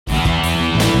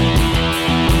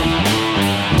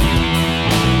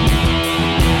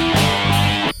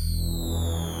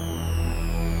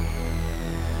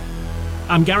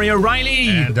I'm Gary O'Reilly.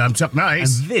 And I'm Chuck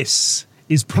Nice. And this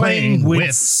is Playing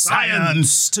with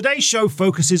Science. Today's show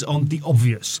focuses on the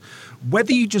obvious.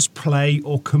 Whether you just play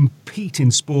or compete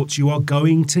in sports, you are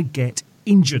going to get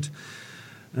injured.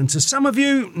 And to some of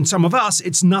you and some of us,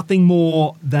 it's nothing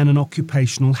more than an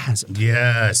occupational hazard.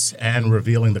 Yes, and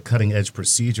revealing the cutting-edge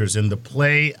procedures in the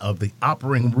play of the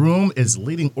operating room is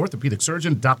leading orthopedic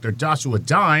surgeon Dr. Joshua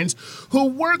Dines, who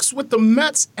works with the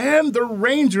Mets and the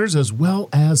Rangers as well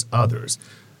as others.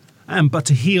 But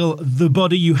to heal the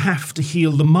body, you have to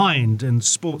heal the mind. And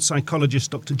sports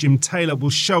psychologist Dr. Jim Taylor will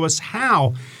show us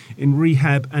how, in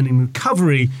rehab and in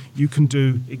recovery, you can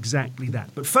do exactly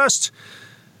that. But first,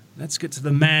 let's get to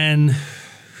the man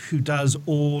who does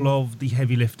all of the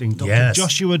heavy lifting, Dr.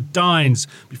 Joshua Dines.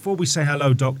 Before we say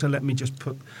hello, Doctor, let me just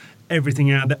put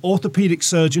everything out there. Orthopedic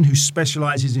surgeon who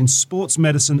specializes in sports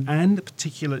medicine and a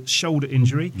particular shoulder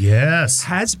injury. Yes.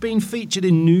 Has been featured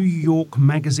in New York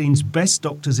Magazine's Best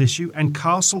Doctors issue and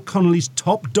Castle Connolly's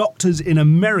Top Doctors in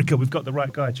America. We've got the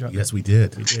right guy, Chuck. Yes, we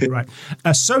did. We did, right.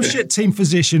 Associate team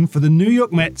physician for the New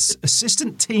York Mets,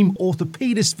 assistant team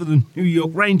orthopedist for the New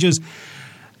York Rangers,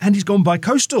 and he's gone by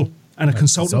Coastal and a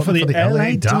consultant for the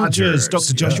LA Dodgers.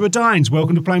 Dr. Joshua Dines,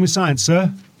 welcome to Playing with Science,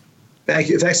 sir. Thank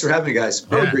you. Thanks for having me, guys.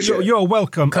 I appreciate it. You're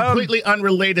welcome. Completely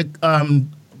unrelated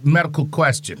medical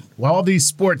question. Well, all these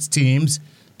sports teams,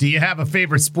 do you have a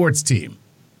favorite sports team?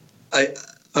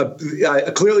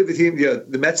 Clearly the team,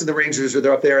 the Mets and the Rangers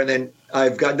are up there, and then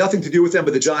I've got nothing to do with them,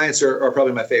 but the Giants are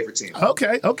probably my favorite team.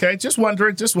 Okay. Just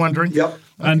wondering. Yep.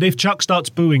 And if Chuck starts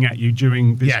booing at you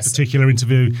during this particular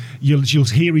interview, you'll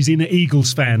hear he's an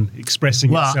Eagles fan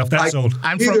expressing himself. That's all.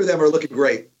 Neither of them are looking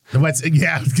great.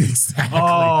 Yeah, exactly.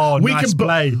 Oh, nice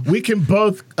play. We can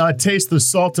both taste the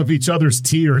salt of each other's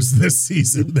tears this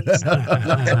season.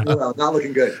 Well, not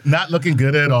looking good. Not looking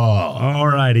good at all. All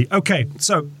righty. Okay,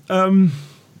 so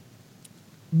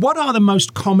what are the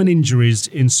most common injuries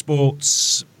in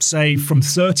sports, say, from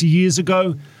 30 years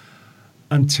ago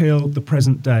until the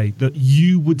present day that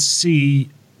you would see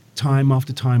time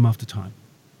after time after time?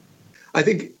 I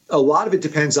think a lot of it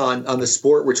depends on the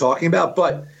sport we're talking about,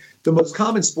 but the most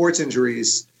common sports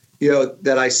injuries,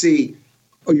 that I see,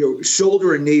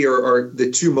 shoulder and knee are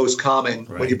the two most common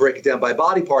when you break it down by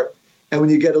body part. And when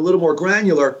you get a little more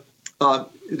granular,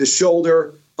 the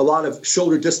shoulder, a lot of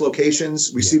shoulder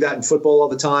dislocations. We see that in football all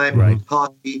the time,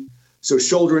 hockey. So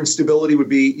shoulder instability would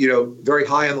be, very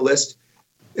high on the list.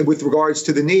 And with regards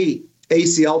to the knee,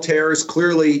 ACL tears,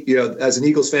 clearly, as an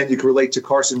Eagles fan, you can relate to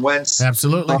Carson Wentz.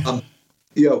 Absolutely.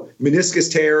 Meniscus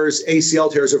tears,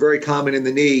 ACL tears are very common in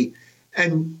the knee.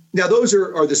 And now those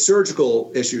are the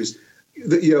surgical issues.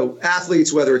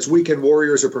 Athletes, whether it's weekend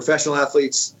warriors or professional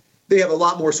athletes, they have a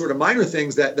lot more sort of minor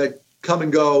things that come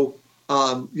and go,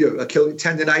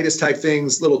 tendonitis type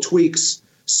things, little tweaks,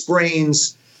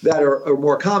 sprains that are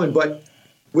more common. But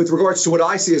with regards to what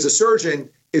I see as a surgeon,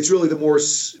 it's really the more,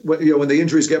 when the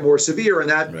injuries get more severe, and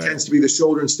that tends to be the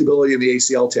shoulder instability and the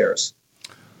ACL tears.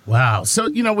 Wow. So,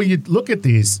 when you look at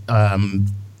these,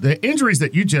 the injuries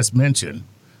that you just mentioned,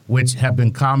 which have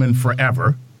been common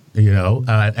forever, and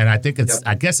I think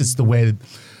I guess it's the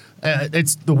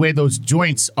way those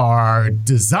joints are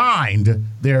designed.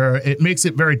 It makes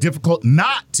it very difficult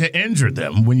not to injure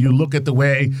them when you look at the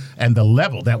way and the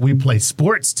level that we play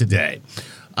sports today.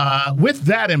 With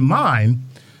that in mind,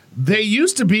 they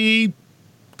used to be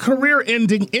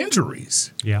career-ending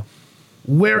injuries. Yeah.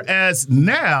 Whereas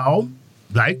now,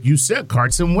 like you said,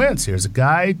 Carson Wentz, here's a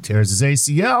guy, tears his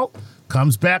ACL,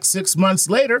 comes back 6 months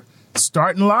later,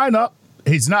 starting lineup.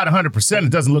 He's not 100%, it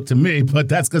doesn't look to me, but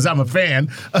that's because I'm a fan.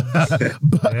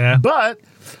 But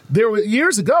there were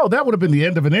years ago, that would have been the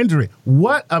end of an injury.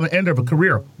 End of a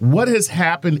career. What has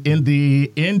happened in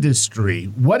the industry?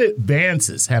 What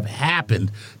advances have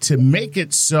happened to make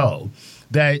it so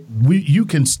that you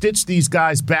can stitch these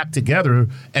guys back together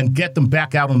and get them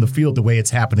back out on the field the way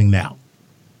it's happening now?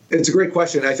 It's a great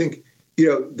question. I think,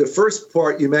 the first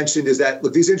part you mentioned is that,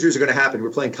 look, these injuries are going to happen. We're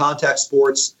playing contact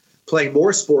sports, playing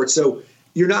more sports. So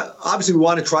obviously we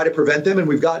want to try to prevent them. And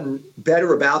we've gotten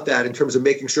better about that in terms of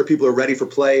making sure people are ready for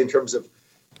play, in terms of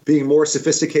being more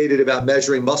sophisticated about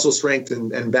measuring muscle strength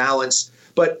and balance.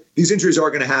 But these injuries are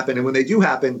going to happen. And when they do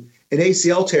happen, an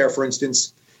ACL tear, for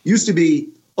instance, used to be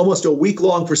almost a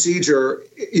week-long procedure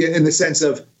in the sense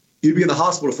of you'd be in the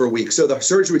hospital for a week. So the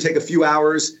surgery would take a few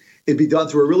hours. It'd be done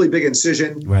through a really big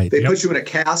incision. They put you in a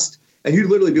cast, and you'd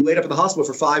literally be laid up in the hospital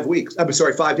for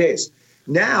 5 days.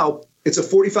 Now it's a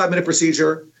 45-minute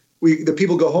procedure. The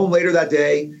people go home later that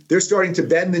day. They're starting to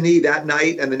bend the knee that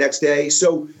night and the next day.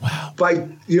 So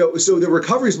so the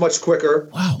recovery is much quicker.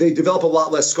 Wow. They develop a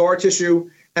lot less scar tissue,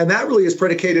 and that really is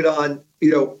predicated on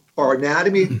Our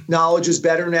anatomy knowledge is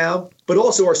better now, but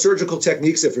also our surgical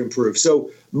techniques have improved.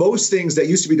 So most things that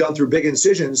used to be done through big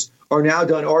incisions are now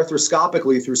done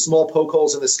arthroscopically through small poke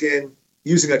holes in the skin,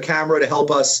 using a camera to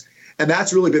help us. And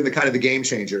that's really been the game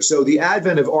changer. So the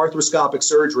advent of arthroscopic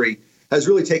surgery has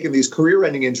really taken these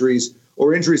career-ending injuries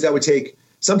or injuries that would take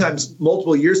sometimes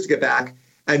multiple years to get back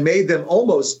and made them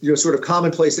almost, sort of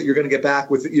commonplace that you're going to get back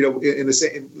with, in the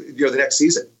same, the next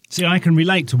season. See, I can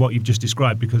relate to what you've just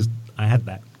described because I had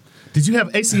that. Did you have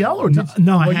ACL or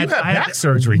no? I had back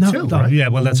surgery too, right? Yeah,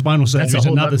 well, that spinal surgery is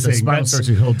another thing. Spinal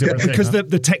surgery is a whole different because thing.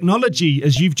 the technology,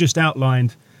 as you've just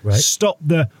outlined, stopped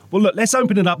look, let's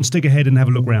open it up and stick a head and have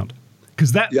a look round.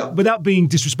 Because without being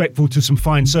disrespectful to some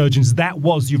fine surgeons, that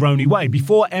was your only way.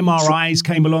 Before MRIs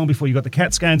came along, before you got the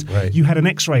CAT scans, you had an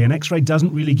X-ray. An X-ray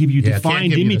doesn't really give you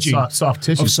defined imaging of soft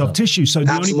tissue. So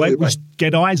the only way was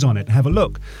get eyes on it, have a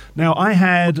look. Now, I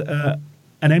had an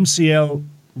MCL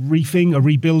reefing, a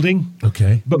rebuilding.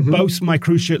 Okay. But both my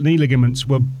cruciate knee ligaments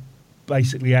were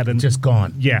basically just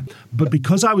gone. Yeah. But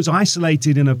because I was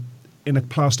isolated in a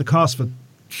plaster cast for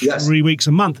 3 weeks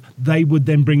a month, they would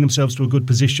then bring themselves to a good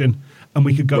position and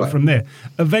we could go from there.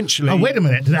 Eventually... Oh, wait a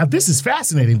minute. Now, this is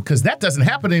fascinating because that doesn't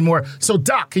happen anymore. So,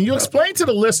 Doc, can you explain to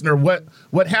the listener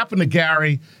what happened to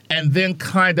Gary and then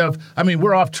kind of... I mean,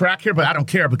 we're off track here, but I don't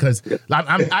care because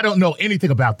I don't know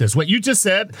anything about this. What you just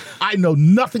said, I know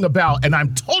nothing about, and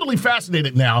I'm totally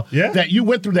fascinated now that you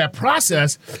went through that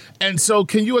process. And so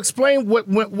can you explain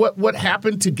what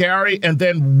happened to Gary and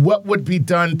then what would be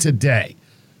done today?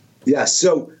 Yes.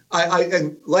 So I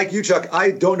and like you, Chuck,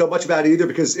 I don't know much about it either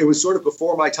because it was sort of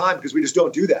before my time because we just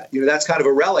don't do that. That's kind of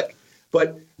a relic.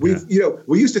 But we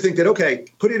used to think that, okay,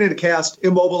 put it in a cast,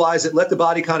 immobilize it, let the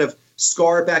body kind of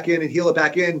scar it back in and heal it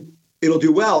back in. It'll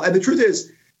do well. And the truth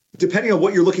is, depending on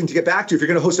what you're looking to get back to, if you're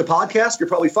going to host a podcast, you're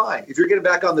probably fine. If you're getting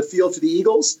back on the field for the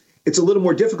Eagles, it's a little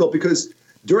more difficult because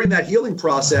during that healing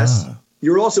process,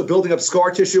 you're also building up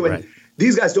scar tissue and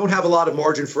these guys don't have a lot of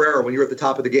margin for error when you're at the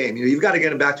top of the game. You've got to get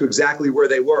them back to exactly where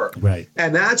they were. Right.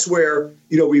 And that's where,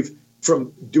 we've,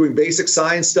 from doing basic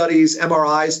science studies,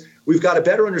 MRIs, we've got a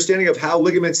better understanding of how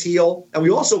ligaments heal. And we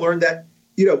also learned that,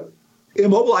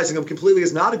 immobilizing them completely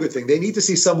is not a good thing. They need to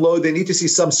see some load. They need to see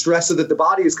some stress so that the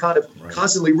body is kind of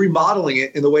constantly remodeling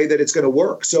it in the way that it's going to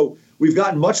work. So we've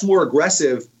gotten much more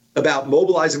aggressive about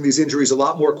mobilizing these injuries a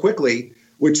lot more quickly,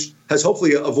 which has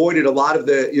hopefully avoided a lot of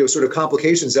the sort of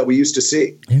complications that we used to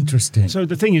see. Interesting. So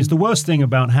the thing is, the worst thing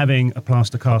about having a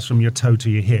plaster cast from your toe to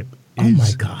your hip is... Oh,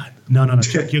 my God. No,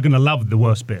 Chuck, you're going to love the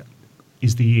worst bit,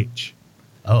 is the itch.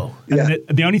 Oh. And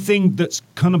the only thing that's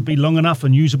going to be long enough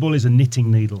and usable is a knitting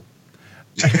needle.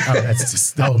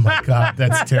 Oh my God,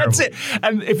 that's terrible. That's it.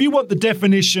 And if you want the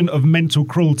definition of mental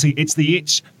cruelty, it's the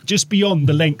itch just beyond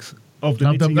the length of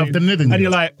the knitting. And you're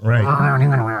like,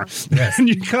 yes. And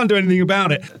you can't do anything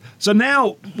about it. So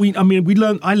now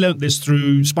I learned this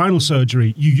through spinal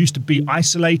surgery. You used to be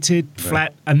isolated,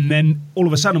 flat, and then all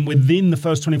of a sudden within the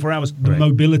first 24 hours, the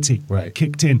mobility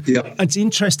kicked in. Yeah. It's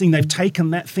interesting they've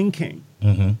taken that thinking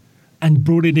and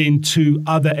brought it into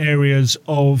other areas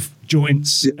of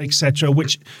joints, etc.,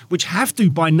 which have to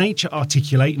by nature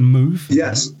articulate and move.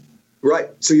 Yes. Right.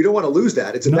 So you don't want to lose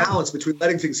that. It's a balance between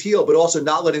letting things heal, but also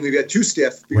not letting them get too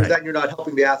stiff because then you're not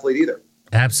helping the athlete either.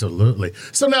 Absolutely.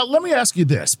 So now let me ask you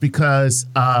this, because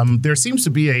there seems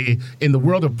to be in the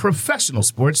world of professional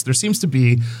sports, there seems to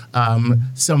be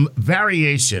some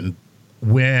variation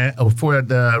for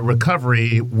the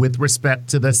recovery with respect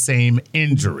to the same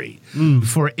injury.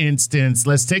 For instance,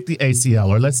 let's take the ACL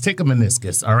or let's take a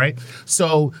meniscus, all right?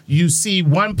 So you see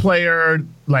one player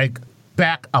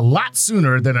back a lot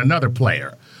sooner than another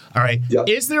player. All right. Yep.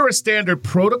 Is there a standard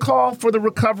protocol for the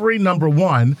recovery, number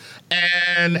one?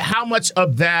 And how much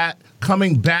of that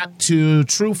coming back to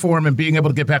true form and being able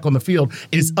to get back on the field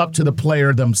is up to the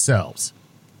player themselves?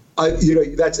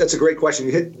 That's a great question.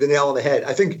 You hit the nail on the head.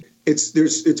 I think it's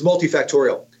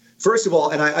multifactorial. First of all,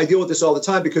 and I deal with this all the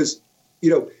time because,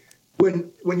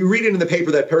 when you read it in the paper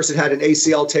that person had an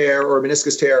ACL tear or a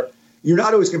meniscus tear, you're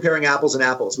not always comparing apples and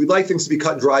apples. We'd like things to be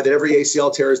cut and dry, that every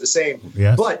ACL tear is the same.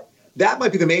 Yes. But that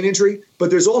might be the main injury.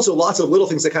 But there's also lots of little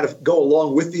things that kind of go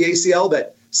along with the ACL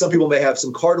that some people may have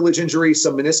some cartilage injury,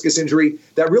 some meniscus injury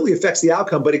that really affects the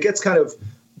outcome, but it gets kind of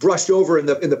brushed over in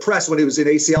the press when it was an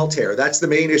ACL tear. That's the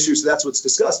main issue, so that's what's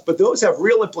discussed. But those have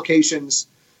real implications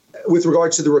with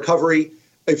regards to the recovery.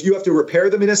 If you have to repair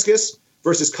the meniscus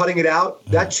versus cutting it out,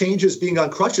 that changes being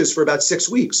on crutches for about 6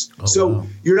 weeks.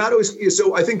 You're not always.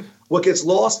 So I think what gets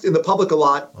lost in the public a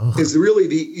lot is really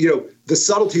the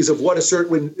subtleties of what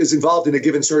is involved in a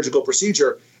given surgical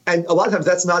procedure. And a lot of times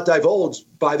that's not divulged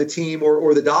by the team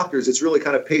or the doctors. It's really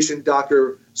kind of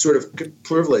patient-doctor sort of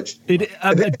privilege.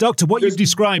 Doctor, what you've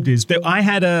described is that I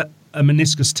had a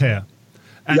meniscus tear.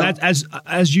 And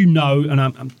as you know, and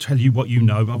I'm telling you what you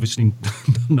know, obviously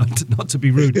not to be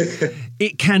rude,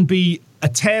 it can be a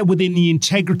tear within the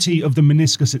integrity of the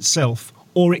meniscus itself,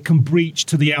 or it can breach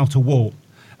to the outer wall.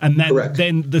 And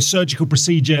then the surgical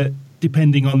procedure,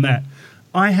 depending on that.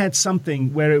 I had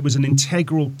something where it was an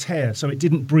integral tear, so it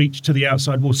didn't breach to the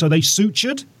outside wall. So they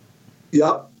sutured.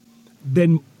 Yep.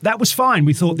 Then that was fine.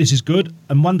 We thought this is good.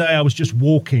 And one day I was just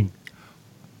walking.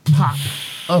 Pop.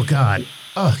 Oh, God.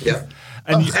 Oh, yeah.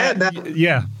 And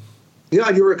Yeah,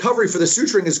 your recovery for the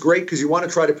suturing is great because you want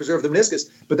to try to preserve the meniscus,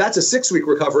 but that's a 6-week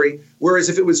recovery. Whereas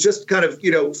if it was just kind of,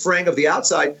 fraying of the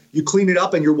outside, you clean it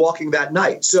up and you're walking that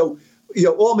night. So,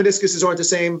 all meniscuses aren't the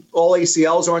same. All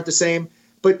ACLs aren't the same.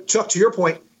 But Chuck, to your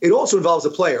point, it also involves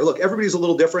the player. Look, everybody's a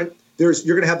little different. You're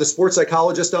going to have the sports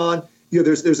psychologist on.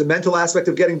 There's a mental aspect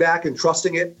of getting back and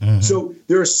trusting it. Mm-hmm. So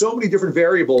there are so many different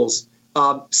variables,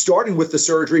 starting with the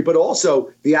surgery, but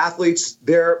also the athletes.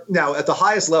 They're now at the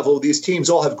highest level. These teams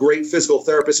all have great physical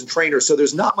therapists and trainers, so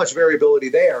there's not much variability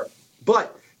there.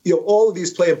 But all of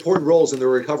these play important roles in the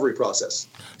recovery process.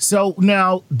 So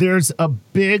now there's a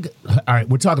big. All right,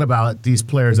 we're talking about these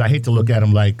players. I hate to look at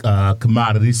them like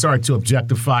commodities. Sorry to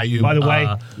objectify you. By the way,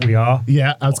 we are.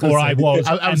 Yeah, I was going to say. I was.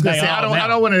 I was going to say. I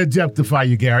don't want to objectify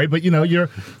you, Gary. But you're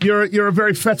a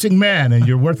very fetching man, and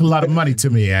you're worth a lot of money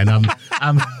to me. And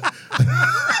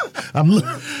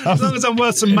as long as I'm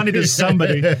worth some money to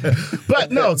somebody.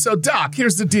 But no, so Doc,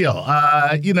 here's the deal.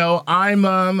 I'm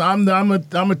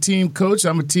a team coach.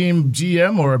 I'm a team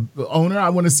GM or owner. I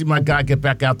want to see my guy get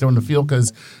back out there on the field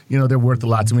because they're worth a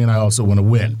lot to me, and I also want to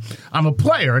win. I'm a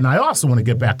player, and I also want to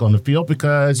get back on the field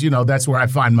because that's where I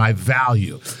find my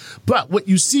value. But what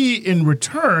you see in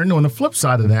return on the flip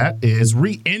side of that is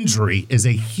re-injury is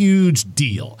a huge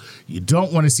deal. You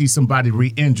don't want to see somebody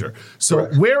re-injure. So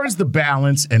Correct. Where is the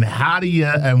balance, and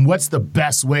and what's the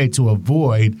best way to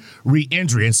avoid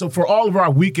re-injury? And so for all of our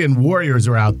weekend warriors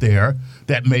are out there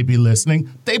that may be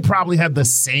listening, they probably have the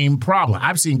same problem.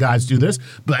 I've seen guys do this,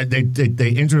 but they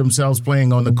injure themselves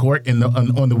playing on the court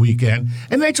on the weekend,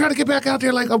 and they try to get back out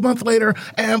there like a month later,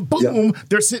 and boom,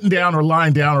 they're sitting down or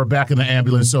lying down or back in the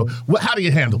ambulance. So how do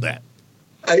you handle that?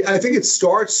 I think it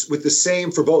starts with the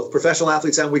same for both professional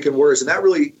athletes and weekend warriors, and that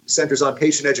really centers on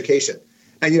patient education.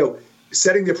 And,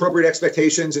 setting the appropriate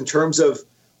expectations in terms of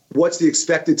what's the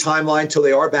expected timeline till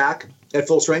they are back at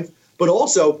full strength, but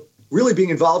also really being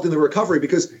involved in the recovery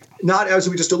because not, as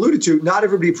we just alluded to, not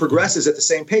everybody progresses at the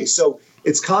same pace. So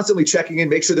it's constantly checking in,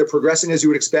 make sure they're progressing as you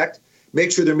would expect,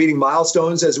 make sure they're meeting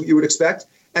milestones as you would expect.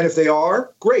 And if they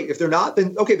are, great. If they're not,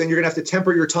 then you're going to have to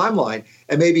temper your timeline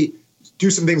and maybe do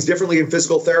some things differently in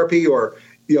physical therapy or,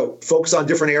 focus on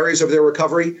different areas of their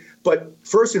recovery. But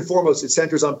first and foremost, it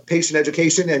centers on patient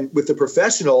education. And with the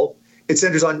professional, it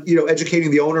centers on,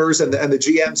 educating the owners and the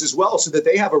GMs as well so that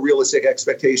they have a realistic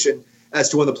expectation as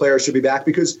to when the player should be back.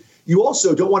 Because you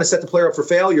also don't want to set the player up for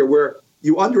failure where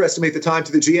you underestimate the time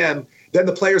to the GM, then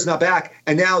the player's not back.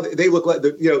 And now they look like,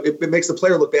 it makes the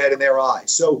player look bad in their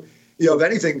eyes. So, if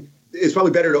anything, it's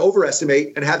probably better to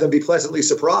overestimate and have them be pleasantly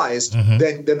surprised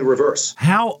than the reverse.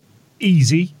 How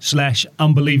easy /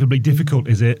 unbelievably difficult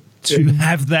is it to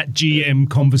have that GM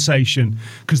conversation?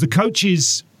 Because the coach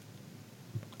is,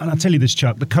 and I'll tell you this,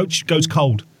 Chuck, the coach goes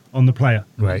cold on the player.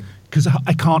 Right. Because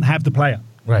I can't have the player.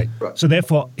 Right. So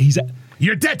therefore,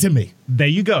 you're dead to me. There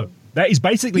you go. That is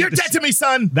basically... You're dead to me,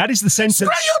 son. That is the sentence. Screw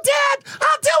you, Dad.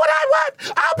 I'll do what I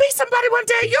want. I'll be somebody one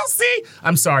day. You'll see.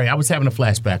 I'm sorry. I was having a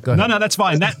flashback. Go ahead. No, that's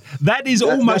fine. That is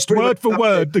almost word for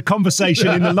word the conversation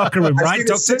in the locker room, right,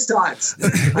 Doctor? I've seen it 6 times.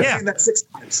 I've seen that 6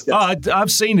 times. Yeah. Oh,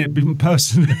 I've seen it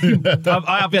personally.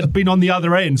 I've been on the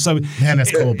other end. So man,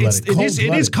 that's cold-blooded.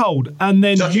 It is cold. And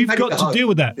then you've got to deal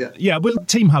with that. Yeah, we'll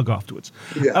team hug afterwards.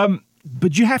 Yeah.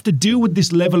 But you have to deal with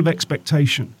this level of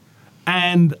expectation.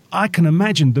 And I can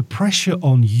imagine the pressure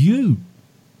on you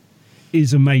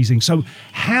is amazing. So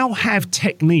how have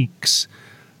techniques,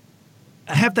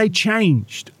 have they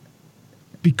changed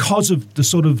because of the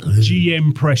sort of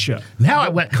GM pressure? I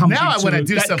want to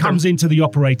do something. Comes into the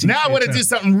operating Now I want to do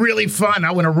something really fun.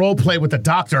 I want to role play with the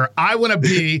doctor. I want to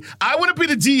be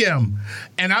the GM.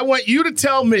 And I want you to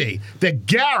tell me that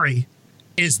Gary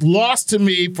is lost to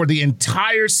me for the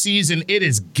entire season. It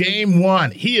is game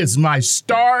 1. He is my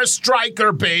star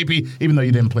striker, baby. Even though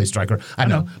you didn't play striker, I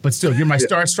know, but still, you're my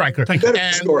star striker. Thank you.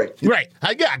 Story. Right?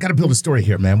 I got to build a story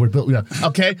here, man. We're building.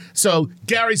 Okay, so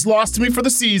Gary's lost to me for the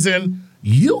season.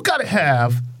 You got to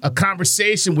have a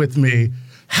conversation with me.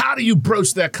 How do you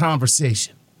broach that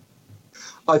conversation?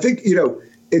 I think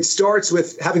it starts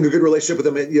with having a good relationship with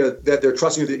them, and, that they're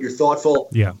trusting you, that you're thoughtful.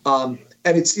 Yeah.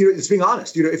 And it's it's being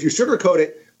honest. If you sugarcoat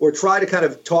it or try to kind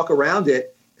of talk around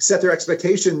it, set their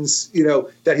expectations,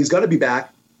 that he's going to be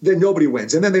back, then nobody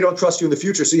wins, and then they don't trust you in the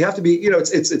future. So you have to be,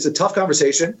 it's a tough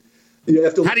conversation. You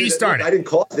have to. How do you start it? I didn't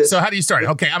call this. So how do you start it?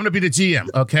 Okay, I'm going to be the GM.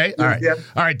 Okay, all right,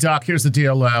 all right, Doc. Here's the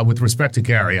deal with respect to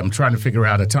Gary. I'm trying to figure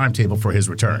out a timetable for his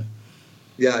return.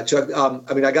 Yeah, Chuck.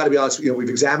 I got to be honest. We've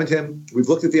examined him. We've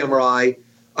looked at the MRI.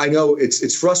 I know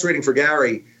it's frustrating for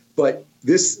Gary, but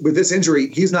with this injury,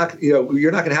 he's not.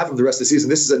 You're not going to have him the rest of the season.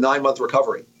 This is a 9-month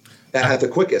recovery at the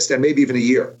quickest, and maybe even a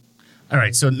year. All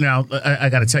right. So now I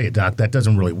got to tell you, Doc, that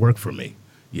doesn't really work for me.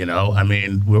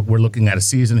 We're looking at a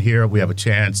season here. We have a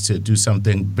chance to do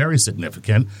something very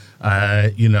significant.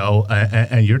 And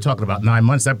you're talking about 9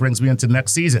 months. That brings me into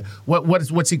next season.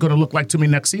 What's he going to look like to me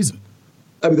next season?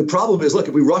 The problem is, look,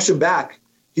 if we rush him back,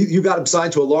 you got him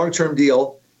signed to a long-term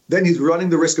deal. Then he's running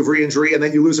the risk of re-injury, and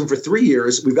then you lose him for 3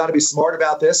 years. We've got to be smart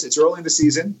about this. It's early in the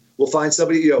season. We'll find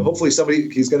somebody, hopefully somebody,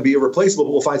 he's going to be irreplaceable,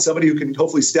 but we'll find somebody who can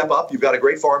hopefully step up. You've got a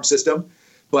great farm system.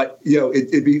 But,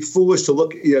 it'd be foolish to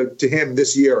look, to him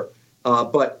this year.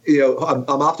 But I'm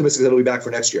optimistic that he'll be back for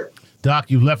next year.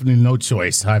 Doc, you left me no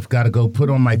choice. I've got to go put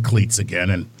on my cleats again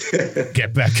and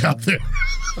get back out there.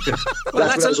 Well,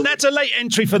 that's a late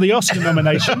entry for the Oscar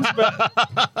nominations.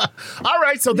 But all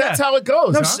right, so that's how it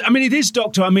goes. No, huh? It is,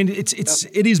 Doctor.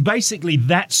 It is basically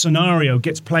that scenario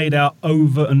gets played out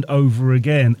over and over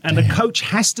again, and the coach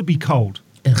has to be cold.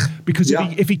 Because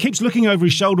if he keeps looking over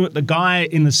his shoulder at the guy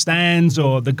in the stands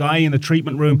or the guy in the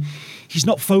treatment room, he's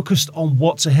not focused on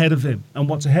what's ahead of him. And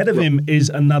what's ahead of him is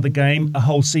another game, a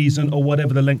whole season, or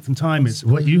whatever the length and time is.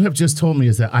 What you have just told me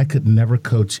is that I could never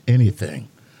coach anything.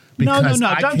 No.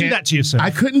 Don't do that to yourself. I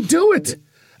couldn't do it.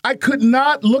 I could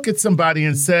not look at somebody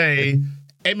and say,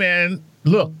 hey, man,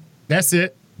 look, that's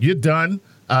it. You're done.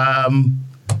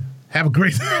 Have a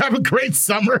great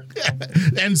summer,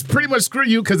 and pretty much screw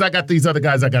you because I got these other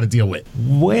guys I got to deal with.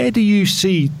 Where do you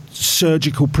see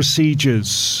surgical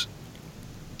procedures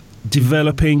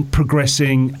developing,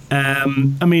 progressing?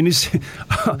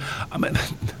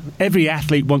 Every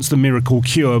athlete wants the miracle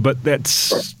cure, but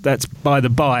that's by the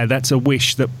by. That's a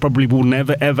wish that probably will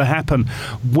never ever happen.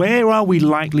 Where are we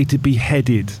likely to be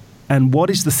headed, and what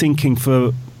is the thinking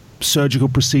for surgical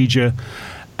procedure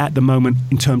at the moment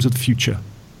in terms of the future?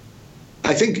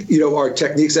 I think, our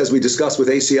techniques, as we discussed with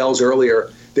ACLs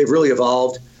earlier, they've really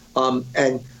evolved.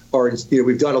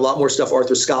 We've done a lot more stuff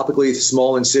arthroscopically,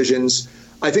 small incisions.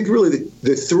 I think really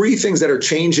the three things that are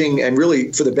changing and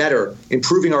really for the better,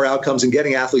 improving our outcomes and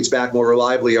getting athletes back more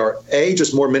reliably are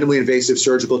just more minimally invasive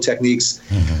surgical techniques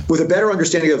with a better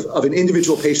understanding of an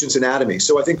individual patient's anatomy.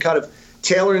 So I think kind of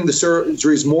tailoring the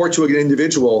surgeries more to an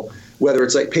individual, whether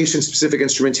it's like patient-specific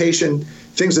instrumentation,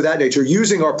 things of that nature,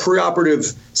 using our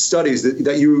preoperative studies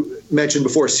that you mentioned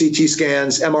before, CT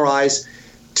scans, MRIs,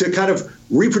 to kind of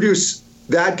reproduce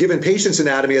that given patient's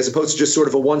anatomy as opposed to just sort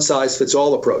of a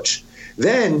one-size-fits-all approach.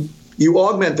 Then you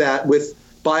augment that with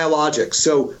biologics.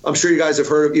 So I'm sure you guys have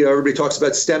heard, everybody talks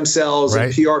about stem cells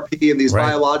and PRP and these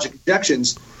biologic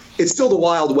injections. It's still the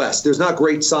Wild West. There's not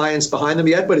great science behind them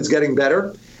yet, but it's getting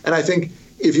better. And I think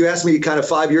if you ask me kind of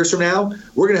 5 years from now,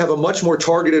 we're going to have a much more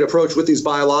targeted approach with these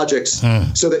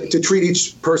biologics so that to treat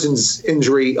each person's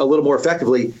injury a little more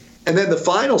effectively. And then the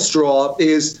final straw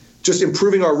is just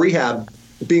improving our rehab,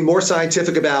 being more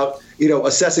scientific about,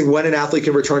 assessing when an athlete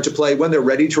can return to play, when they're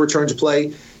ready to return to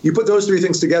play. You put those three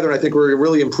things together, and I think we're going to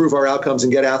really improve our outcomes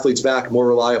and get athletes back more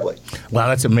reliably. Wow,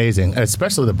 that's amazing,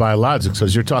 especially the biologics,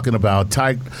 as you're talking about.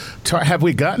 Have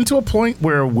we gotten to a point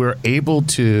where we're able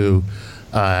to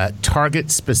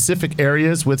target specific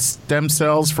areas with stem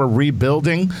cells for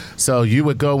rebuilding? So you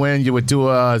would go in, you would do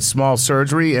a small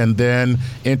surgery, and then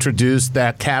introduce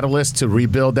that catalyst to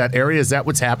rebuild that area. Is that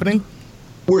what's happening?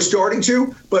 We're starting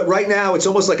to, but right now it's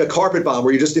almost like a carpet bomb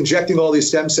where you're just injecting all these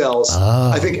stem cells.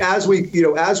 I think as we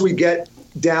get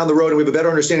down the road and we have a better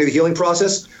understanding of the healing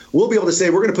process, we'll be able to say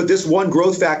we're going to put this one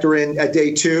growth factor in at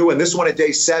day 2 and this one at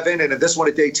day 7 and this one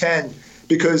at day 10,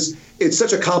 because it's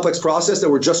such a complex process that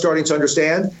we're just starting to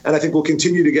understand. And I think we'll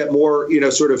continue to get more,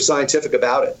 sort of scientific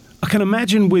about it. I can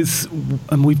imagine we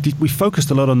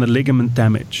focused a lot on the ligament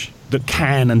damage that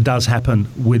can and does happen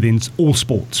within all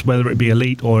sports, whether it be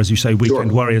elite or, as you say,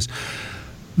 weekend warriors.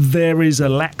 There is a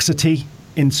laxity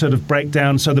in sort of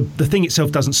breakdown, so the thing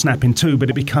itself doesn't snap in two, but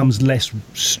it becomes less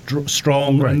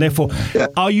strong, and therefore,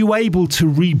 are you able to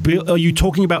rebuild? Are you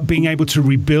talking about being able to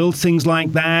rebuild things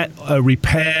like that,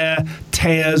 repair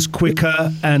tears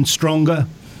quicker and stronger?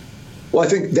 Well, I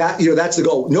think that, that's the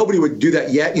goal. Nobody would do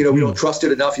that yet. We don't trust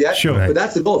it enough yet. Sure. But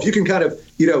that's the goal. If you can kind of,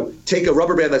 take a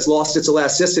rubber band that's lost its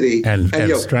elasticity and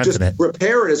just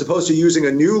repair it, as opposed to using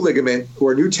a new ligament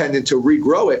or a new tendon to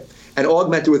regrow it and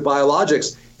augment it with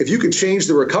biologics. If you could change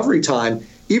the recovery time,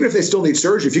 even if they still need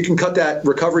surgery, if you can cut that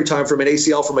recovery time from an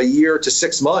ACL from a year to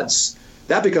 6 months,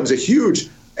 that becomes a huge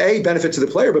benefit to the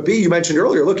player, but B, you mentioned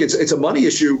earlier, look, it's a money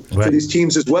issue for these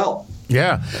teams as well.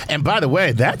 Yeah, and by the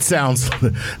way, that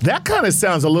kind of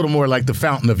sounds a little more like the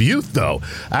fountain of youth, though.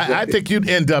 I think you'd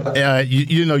end up,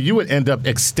 you would end up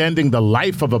extending the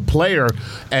life of a player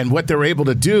and what they're able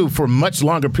to do for much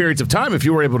longer periods of time if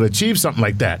you were able to achieve something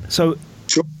like that. So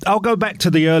I'll go back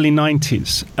to the early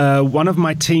 90s. One of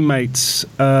my teammates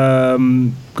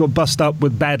got bust up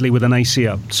badly with an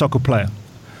ACL, soccer player.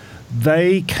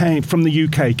 They came from the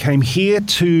UK, came here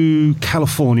to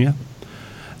California,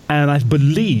 and I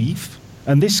believe,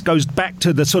 and this goes back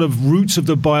to the sort of roots of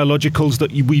the biologicals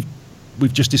that we've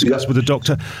just discussed with the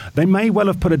doctor, they may well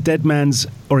have put a dead man's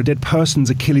or a dead person's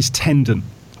Achilles tendon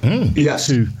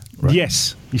into. Right.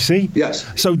 Yes, you see? Yes.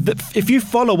 So if you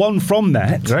follow on from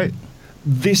that, right,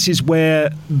 this is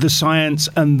where the science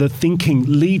and the thinking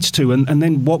leads to, and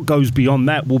then what goes beyond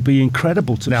that will be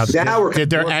incredible to now.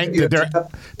 Did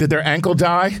their ankle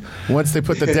die once they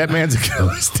put the dead man's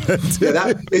Achilles?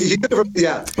 That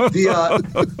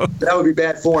would be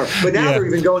bad form. But now they're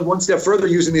even going one step further,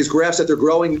 using these grafts that they're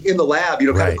growing in the lab.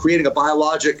 Kind of creating a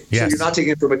biologic. So you're not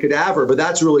taking it from a cadaver, but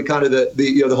that's really kind of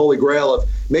the holy grail of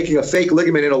making a fake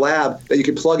ligament in a lab that you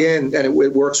can plug in, and it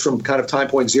works from kind of time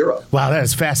point zero. Wow, that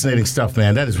is fascinating stuff,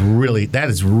 man. That is really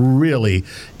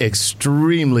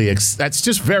extremely. That's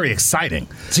just very exciting.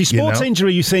 See, sports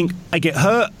injury, you think, I get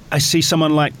hurt, I see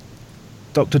someone like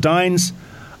Dr. Dines,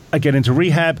 I get into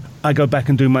rehab, I go back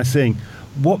and do my thing.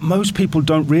 What most people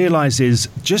don't realize is,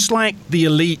 just like the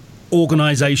elite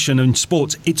organization in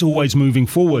sports, it's always moving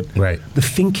forward. Right. The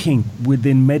thinking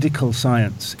within medical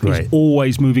science is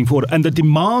always moving forward. And the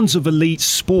demands of elite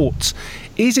sports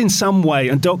is in some way,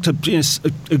 and Dr.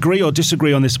 agree or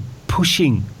disagree on this,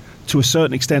 pushing to a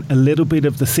certain extent a little bit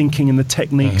of the thinking and the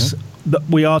techniques that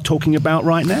we are talking about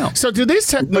right now. So do these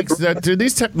techniques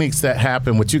that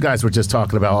happen, what you guys were just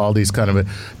talking about, all these kind of,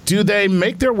 do they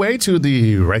make their way to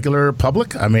the regular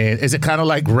public? I mean, is it kind of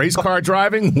like race car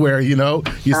driving where, you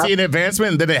see an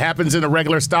advancement and then it happens in a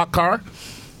regular stock car?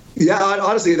 Yeah,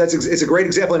 honestly, it's a great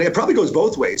example. And it probably goes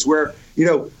both ways where,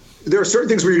 there are certain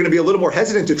things where you're going to be a little more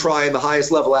hesitant to try in the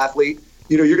highest level athlete.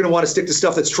 You're going to want to stick to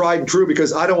stuff that's tried and true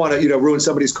because I don't want to, ruin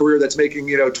somebody's career that's making,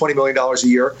 $20 million a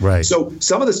year. Right. So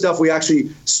some of the stuff we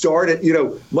actually start at,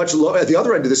 much low at the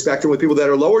other end of the spectrum with people that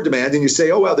are lower demand, and you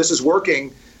say, oh, well, this is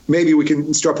working. Maybe we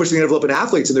can start pushing the envelope in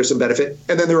athletes and there's some benefit.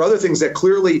 And then there are other things that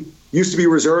clearly used to be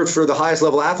reserved for the highest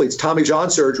level athletes. Tommy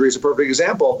John surgery is a perfect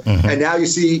example. And now you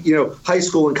see, high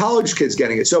school and college kids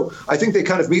getting it. So I think they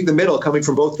kind of meet in the middle, coming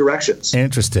from both directions.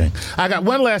 Interesting. I got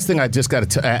one last thing I just got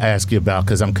to ask you about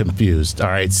because I'm confused. All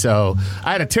right. So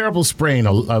I had a terrible sprain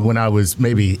when I was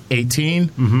maybe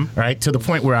 18, right? To the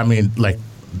point where,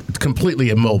 completely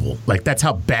immobile. Like, that's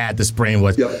how bad the sprain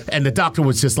was. Yep. And the doctor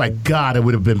was just like, God, it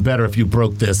would have been better if you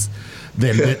broke this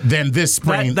than this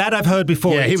sprain. That I've heard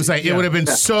before. Yeah, he was like, it would have been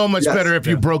so much better if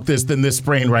you broke this than this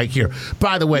sprain right here.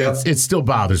 By the way, it still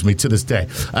bothers me to this day.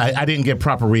 I didn't get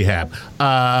proper rehab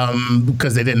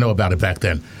because they didn't know about it back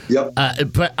then. Yep.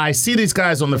 But I see these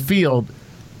guys on the field,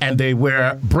 and they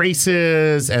wear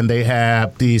braces, and they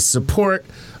have the support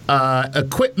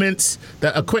equipment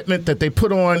that they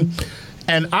put on.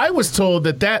 And I was told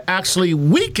that actually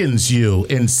weakens you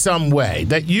in some way,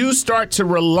 that you start to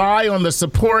rely on the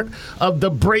support of the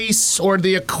brace or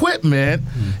the equipment.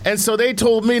 And so they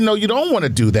told me, no, you don't want to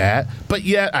do that. But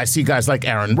yet I see guys like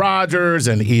Aaron Rodgers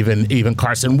and even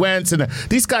Carson Wentz, and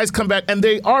these guys come back and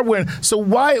they are wearing. So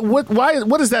why?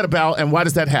 What is that about, and why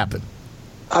does that happen?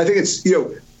 I think it's,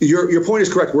 your point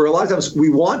is correct, where a lot of times we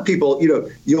want people,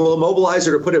 you'll immobilize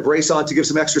or put a brace on to give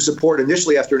some extra support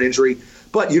initially after an injury,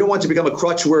 but you don't want to become a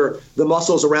crutch where the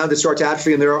muscles around it start to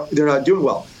atrophy and they're not doing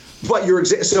well. But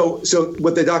so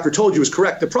what the doctor told you is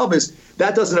correct. The problem is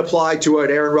that doesn't apply to an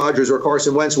Aaron Rodgers or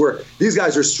Carson Wentz, where these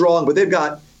guys are strong, but they've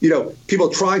got, people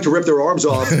trying to rip their arms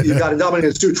off. You've got a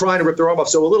dominant Stu trying to rip their arm off.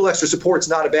 So a little extra support's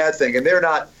not a bad thing. And they're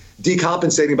not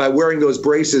decompensating by wearing those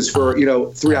braces for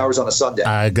 3 hours on a Sunday.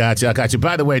 I got you.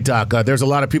 By the way, Doc, there's a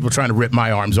lot of people trying to rip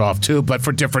my arms off too, but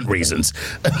for different reasons.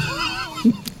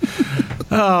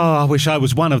 Oh, I wish I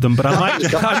was one of them, but I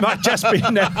might just be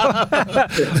now.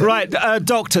 Right,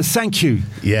 Doctor, thank you.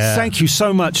 Yeah. Thank you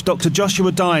so much, Dr.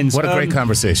 Joshua Dines. What a great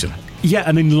conversation. Yeah,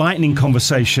 an enlightening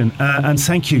conversation. And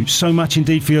thank you so much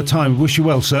indeed for your time. Wish you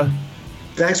well, sir.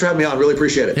 Thanks for having me on. Really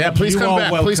appreciate it. Yeah, please You come are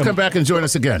back. welcome. Please come back and join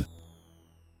us again.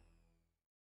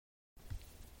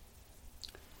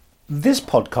 This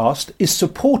podcast is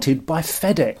supported by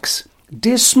FedEx.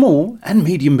 Dear small and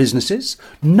medium businesses,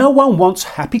 no one wants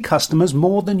happy customers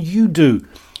more than you do.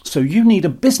 So you need a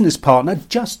business partner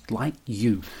just like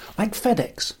you, like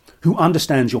FedEx, who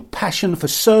understands your passion for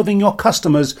serving your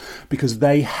customers because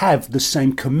they have the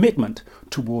same commitment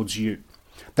towards you.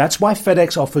 That's why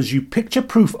FedEx offers you picture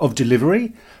proof of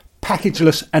delivery,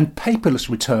 packageless and paperless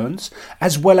returns,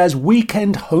 as well as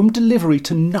weekend home delivery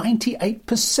to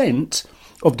 98%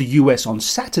 of the US on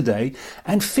Saturday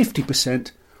and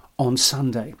 50% on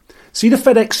Sunday. See the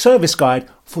FedEx service guide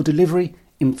for delivery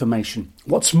information.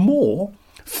 What's more,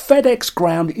 FedEx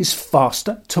Ground is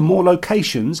faster to more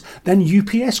locations than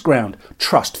UPS Ground.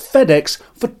 Trust FedEx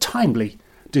for timely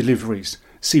deliveries.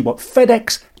 See what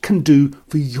FedEx can do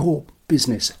for your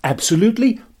business.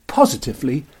 Absolutely,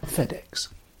 positively FedEx.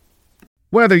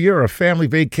 Whether you're a family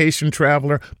vacation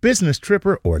traveler, business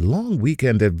tripper, or long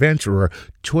weekend adventurer,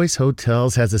 Choice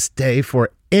Hotels has a stay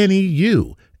for any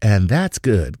you. And that's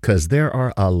good, because there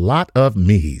are a lot of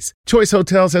me's. Choice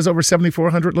Hotels has over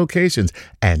 7,400 locations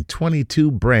and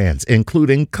 22 brands,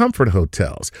 including Comfort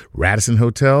Hotels, Radisson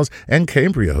Hotels, and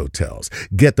Cambria Hotels.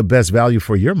 Get the best value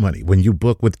for your money when you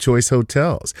book with Choice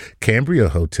Hotels. Cambria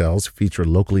Hotels feature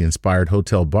locally inspired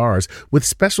hotel bars with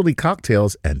specialty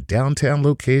cocktails and downtown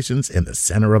locations in the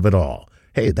center of it all.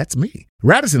 Hey, that's me.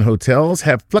 Radisson Hotels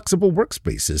have flexible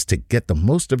workspaces to get the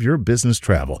most of your business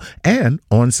travel and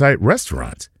on-site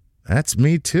restaurants. That's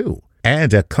me too.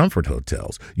 And at Comfort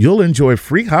Hotels, you'll enjoy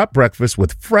free hot breakfast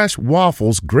with fresh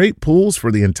waffles, great pools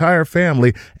for the entire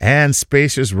family, and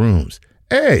spacious rooms.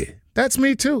 Hey, that's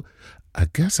me too. I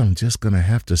guess I'm just going to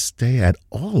have to stay at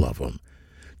all of them.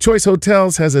 Choice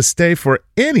Hotels has a stay for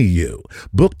any you.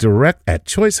 Book direct at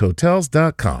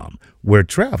choicehotels.com, where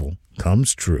travel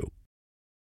comes true.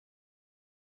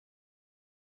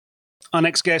 Our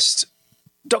next guest,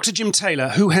 Dr. Jim Taylor,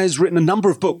 who has written a number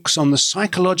of books on the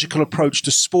psychological approach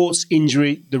to sports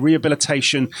injury, the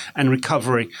rehabilitation and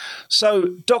recovery.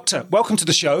 So, Doctor, welcome to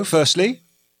the show, firstly.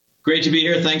 Great to be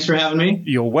here. Thanks for having me.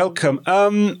 You're welcome.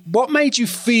 What made you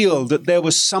feel that there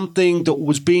was something that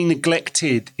was being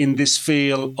neglected in this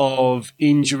field of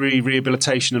injury,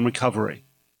 rehabilitation and recovery?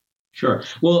 Sure.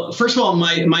 Well, first of all,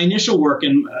 my initial work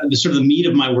and the sort of the meat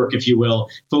of my work, if you will,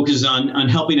 focuses on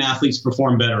helping athletes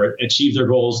perform better, achieve their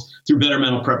goals through better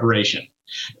mental preparation.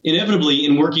 Inevitably,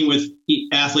 in working with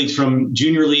athletes from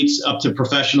junior elites up to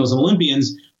professionals and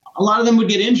Olympians, a lot of them would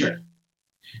get injured.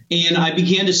 And I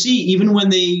began to see, even when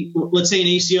they, let's say an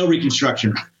ACL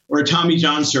reconstruction or a Tommy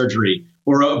John surgery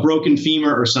or a broken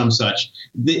femur or some such,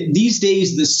 these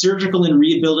days the surgical and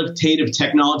rehabilitative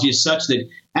technology is such that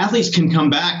athletes can come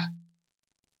back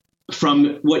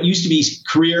from what used to be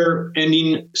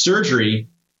career-ending surgery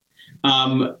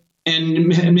and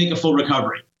make a full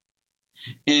recovery.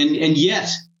 And yet,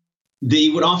 they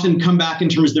would often come back in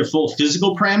terms of their full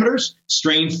physical parameters,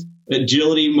 strength,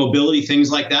 agility, mobility,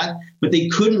 things like that, but they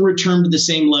couldn't return to the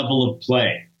same level of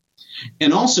play.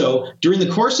 And also, during the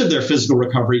course of their physical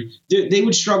recovery, they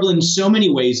would struggle in so many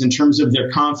ways in terms of their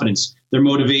confidence, their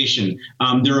motivation,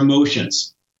 their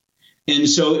emotions. And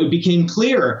so it became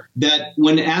clear that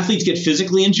when athletes get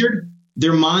physically injured,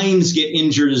 their minds get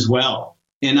injured as well.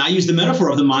 And I use the metaphor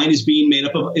of the mind as being made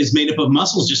up of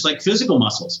muscles, just like physical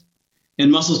muscles.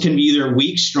 And muscles can be either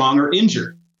weak, strong, or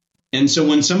injured. And so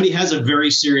when somebody has a very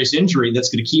serious injury that's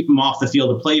going to keep them off the field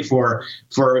of play for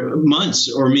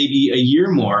months or maybe a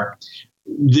year more,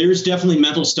 there's definitely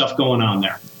mental stuff going on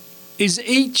there. Is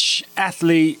each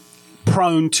athlete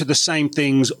prone to the same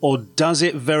things, or does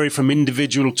it vary from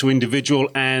individual to individual?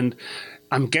 And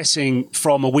I'm guessing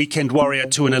from a weekend warrior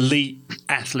to an elite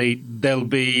athlete, there'll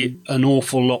be an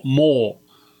awful lot more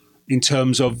in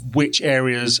terms of which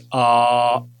areas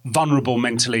are vulnerable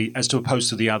mentally as opposed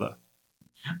to the other.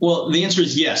 Well, the answer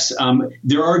is yes.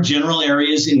 There are general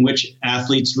areas in which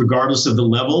athletes, regardless of the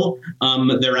level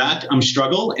they're at,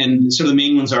 struggle. And sort of the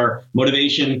main ones are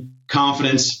motivation,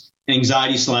 confidence,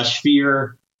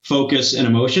 anxiety/fear, focus, and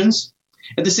emotions.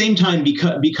 At the same time,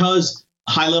 because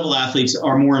high-level athletes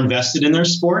are more invested in their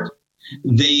sport,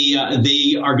 they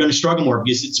are going to struggle more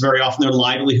because it's very often their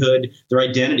livelihood, their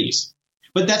identities.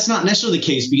 But that's not necessarily the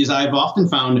case, because I've often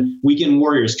found weekend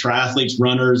warriors, triathletes,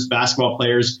 runners, basketball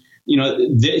players,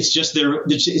 it's just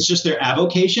their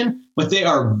avocation, but they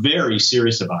are very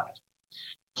serious about it.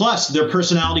 Plus, their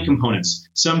personality components.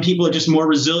 Some people are just more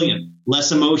resilient,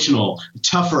 less emotional,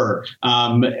 tougher,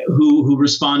 who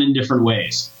respond in different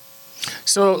ways.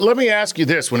 So let me ask you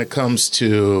this: when it comes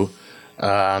to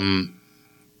an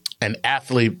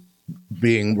athlete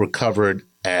being recovered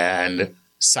and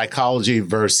psychology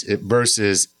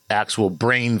versus actual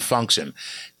brain function.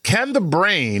 Can the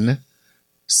brain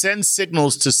send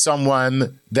signals to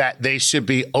someone that they should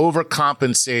be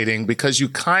overcompensating because you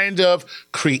kind of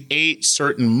create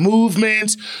certain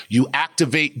movements, you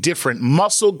activate different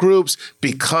muscle groups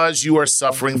because you are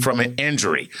suffering from an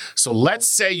injury? So let's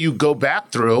say you go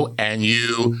back through and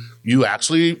you're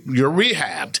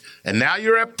rehabbed and now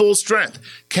you're at full strength.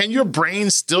 Can your brain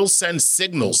still send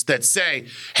signals that say,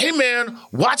 hey man,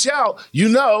 watch out.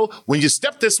 When you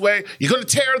step this way, you're going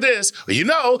to tear this,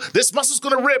 or this muscle's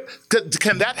going to rip.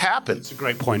 Can that happen? It's a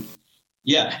great point.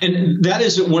 Yeah, and that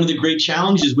is one of the great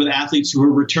challenges with athletes who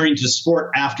are returning to sport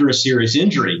after a serious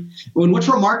injury. And what's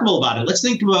remarkable about it, let's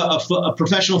think about a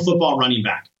professional football running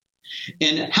back.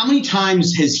 And how many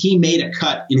times has he made a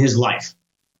cut in his life?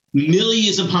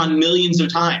 Millions upon millions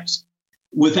of times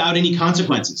without any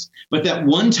consequences. But that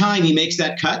one time he makes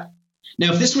that cut.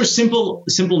 Now, if this were simple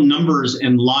numbers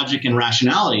and logic and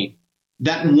rationality,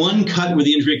 that one cut where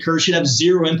the injury occurs should have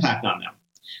zero impact on them.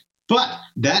 But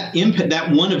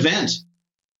that one event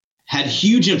had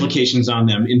huge implications on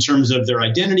them in terms of their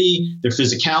identity, their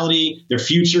physicality, their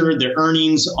future, their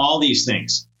earnings, all these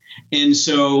things. And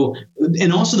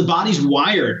also the body's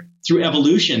wired through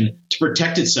evolution to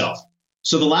protect itself.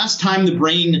 So the last time the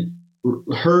brain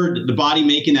heard the body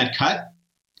making that cut,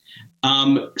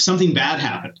 something bad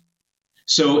happened.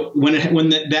 So when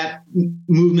that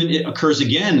movement occurs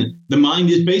again, the mind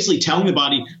is basically telling the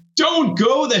body, don't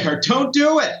go there, don't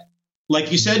do it. Like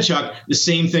you said, Chuck, the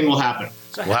same thing will happen.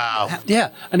 Wow. Yeah,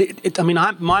 and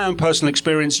my own personal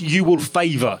experience, you will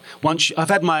favour I've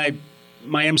had my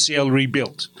MCL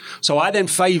rebuilt, so I then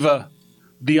favour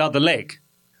the other leg,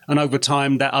 and over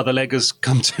time that other leg has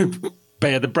come to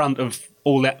bear the brunt of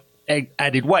all that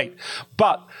added weight.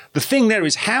 But the thing there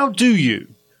is, how do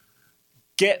you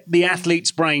get the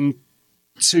athlete's brain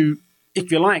to,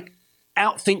 if you like,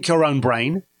 outthink your own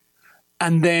brain,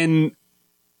 and then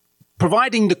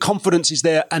providing the confidence is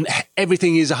there and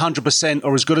everything is 100%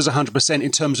 or as good as 100%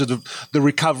 in terms of the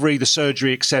recovery, the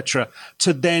surgery, etc.,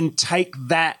 to then take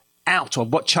that out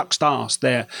of what Chuck's asked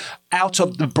there, out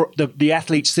of the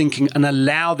athlete's thinking and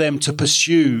allow them to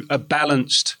pursue a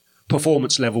balanced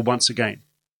performance level once again?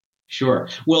 Sure.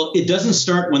 Well, it doesn't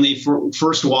start when they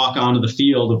first walk onto the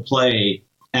field of play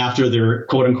after they're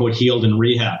quote unquote healed in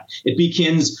rehab. It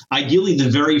begins ideally the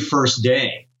very first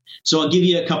day. So I'll give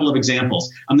you a couple of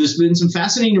examples. There's been some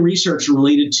fascinating research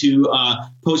related to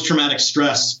post-traumatic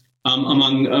stress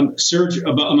among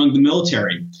the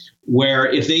military, where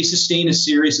if they sustain a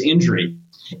serious injury,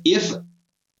 if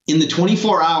in the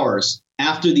 24 hours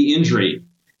after the injury,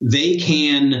 they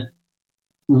can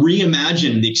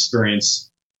reimagine the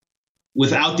experience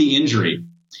without the injury,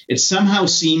 it somehow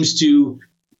seems to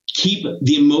keep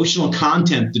the emotional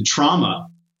content, the trauma,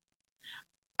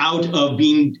 out of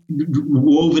being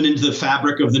woven into the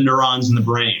fabric of the neurons in the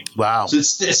brain. Wow. So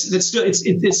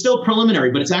it's still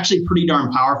preliminary, but it's actually pretty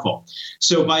darn powerful.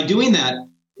 So by doing that,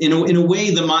 in a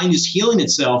way, the mind is healing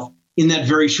itself in that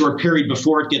very short period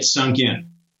before it gets sunk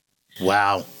in.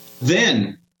 Wow.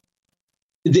 Then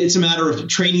it's a matter of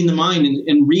training the mind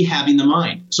and rehabbing the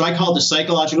mind. So I call it the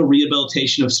psychological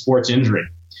rehabilitation of sports injury.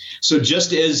 So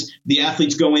just as the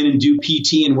athletes go in and do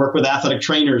PT and work with athletic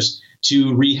trainers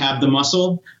to rehab the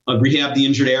muscle, rehab the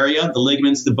injured area, the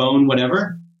ligaments, the bone,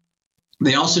 whatever,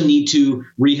 they also need to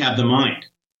rehab the mind.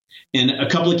 And a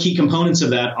couple of key components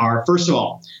of that are, first of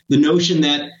all, the notion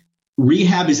that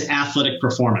rehab is athletic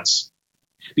performance.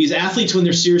 Because athletes, when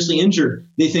they're seriously injured,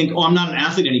 they think, oh, I'm not an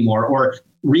athlete anymore, or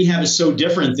rehab is so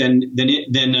different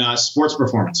than sports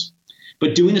performance.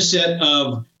 But doing a set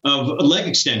of leg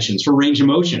extensions for range of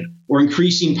motion or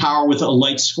increasing power with a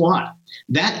light squat,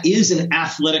 that is an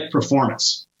athletic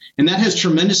performance. And that has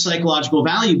tremendous psychological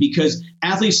value because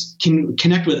athletes can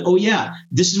connect with, oh, yeah,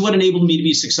 this is what enabled me to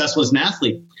be successful as an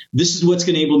athlete. This is what's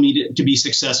going to enable me to be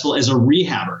successful as a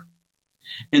rehabber.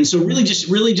 And so really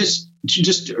just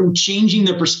changing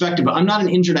their perspective. I'm not an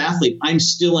injured athlete. I'm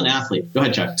still an athlete. Go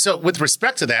ahead, Chuck. So with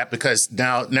respect to that, because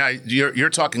now you're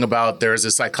talking about there's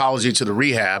a psychology to the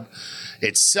rehab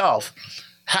itself.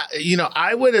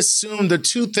 I would assume the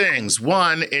two things.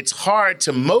 One, it's hard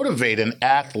to motivate an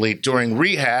athlete during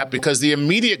rehab because the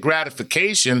immediate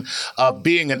gratification of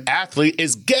being an athlete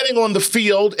is getting on the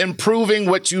field and proving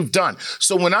what you've done.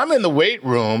 So when I'm in the weight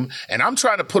room and I'm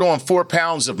trying to put on 4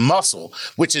 pounds of muscle,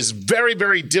 which is very,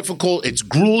 very difficult, it's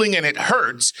grueling and it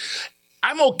hurts,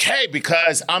 I'm okay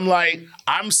because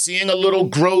I'm seeing a little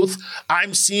growth.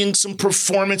 I'm seeing some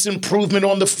performance improvement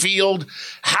on the field.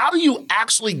 How do you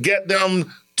actually get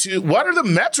them what are the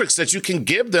metrics that you can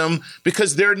give them?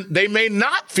 Because they may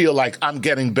not feel like I'm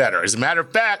getting better. As a matter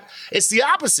of fact, it's the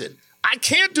opposite. I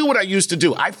can't do what I used to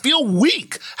do. I feel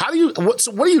weak.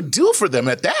 What do you do for them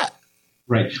at that?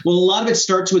 Right. Well, a lot of it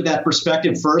starts with that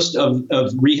perspective first of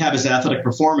rehab as athletic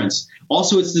performance.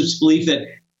 Also, it's this belief that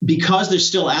because they're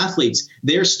still athletes,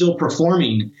 they're still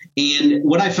performing. And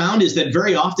what I found is that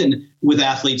very often with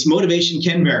athletes, motivation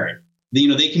can vary.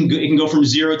 It can go from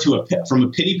zero to from a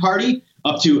pity party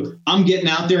up to I'm getting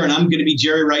out there and I'm going to be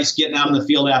Jerry Rice getting out on the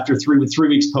field after 3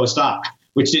 weeks post-op,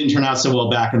 which didn't turn out so well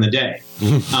back in the day.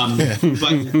 But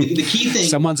the key thing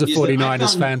someone's a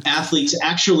 49ers fan.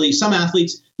 Some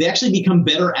athletes, they actually become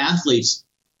better athletes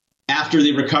after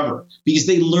they recover because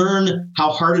they learn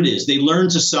how hard it is. They learn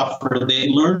to suffer. They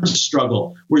learn to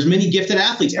struggle. Whereas many gifted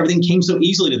athletes, everything came so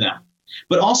easily to them.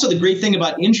 But also the great thing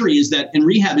about injury is that in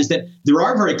rehab is that there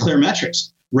are very clear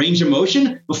metrics. Range of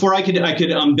motion. Before I could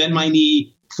bend my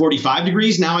knee 45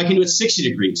 degrees. Now I can do it 60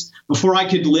 degrees. Before I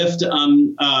could lift a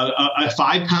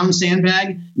 5-pound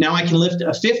sandbag. Now I can lift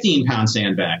a 15-pound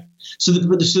sandbag. So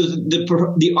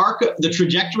the arc, the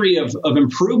trajectory of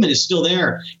improvement is still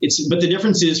there. But the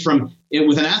difference is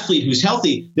with an athlete who's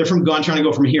healthy, they're trying to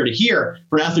go from here to here.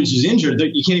 For an athlete who's injured,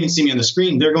 you can't even see me on the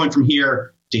screen. They're going from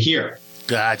here to here.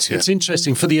 Gotcha. It's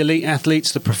interesting for the elite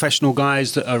athletes, the professional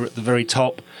guys that are at the very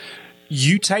top.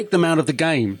 You take them out of the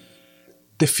game,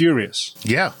 they're furious.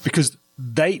 Yeah. Because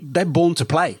they're born to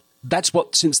play. That's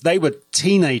what, since they were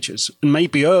teenagers and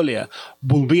maybe earlier,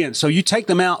 will be in. So you take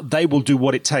them out, they will do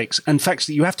what it takes. In fact,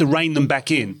 you have to rein them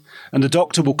back in. And the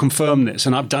doctor will confirm this.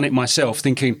 And I've done it myself,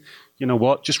 thinking, you know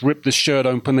what, just rip the shirt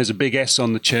open. There's a big S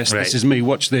on the chest. Right. This is me.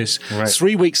 Watch this. Right.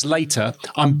 3 weeks later,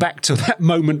 I'm back to that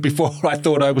moment before I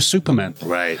thought I was Superman.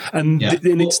 Right. And,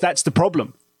 that's the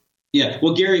problem. Yeah.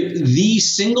 Well, Gary, the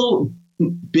single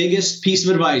biggest piece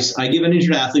of advice I give an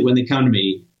injured athlete when they come to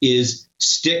me is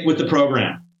stick with the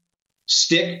program.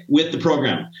 Stick with the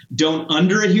program. Don't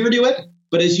under-adhere to it.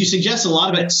 But as you suggest, a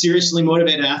lot of seriously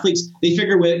motivated athletes, they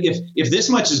figure if this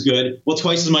much is good, well,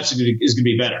 twice as much is going to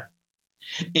be better.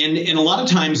 And a lot of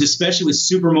times, especially with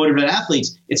super motivated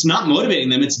athletes, it's not motivating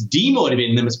them, it's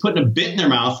demotivating them. It's putting a bit in their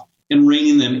mouth and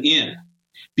reining them in.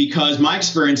 Because my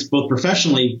experience, both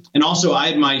professionally and also I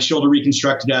had my shoulder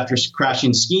reconstructed after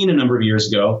crashing skiing a number of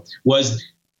years ago, was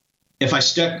if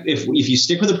you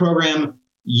stick with the program,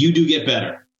 you do get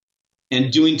better.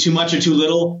 And doing too much or too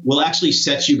little will actually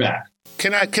set you back.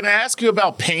 Can I ask you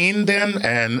about pain then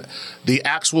and the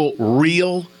actual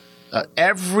real?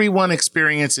 Everyone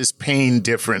experiences pain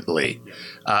differently,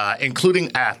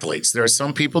 including athletes. There are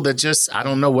some people that just, I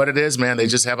don't know what it is, man. They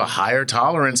just have a higher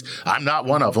tolerance. I'm not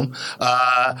one of them.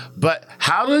 But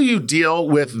how do you deal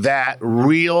with that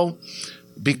real?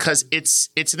 Because it's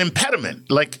an impediment.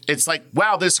 It's like,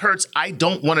 wow, this hurts. I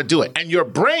don't want to do it. And your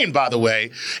brain, by the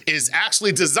way, is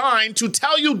actually designed to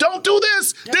tell you, don't do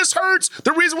this. Yeah. This hurts.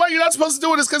 The reason why you're not supposed to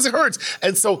do it is because it hurts.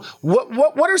 And so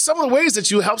what are some of the ways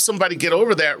that you help somebody get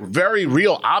over that very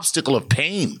real obstacle of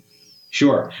pain?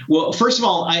 Sure. Well, first of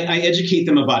all, I educate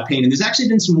them about pain. And there's actually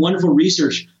been some wonderful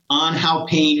research on how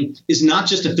pain is not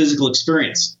just a physical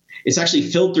experience. It's actually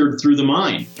filtered through the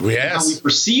mind. Yes. How we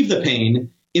perceive the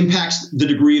pain impacts the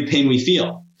degree of pain we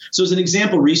feel. So as an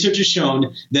example, research has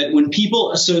shown that when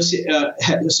people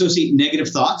associate negative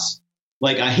thoughts,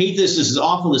 like I hate this is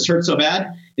awful, this hurts so bad,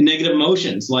 and negative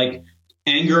emotions like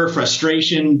anger,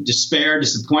 frustration, despair,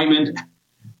 disappointment,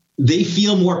 they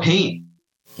feel more pain.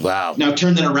 Wow. Now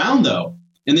turn that around though,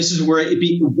 and this is where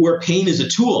pain is a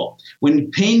tool. When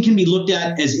pain can be looked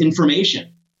at as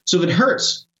information. So if it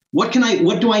hurts, what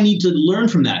do I need to learn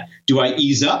from that? Do I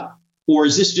ease up? Or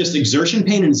is this just exertion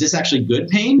pain, and is this actually good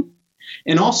pain?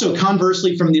 And also,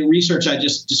 conversely, from the research I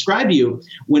just described to you,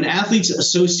 when athletes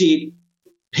associate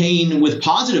pain with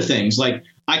positive things, like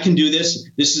I can do this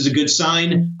is a good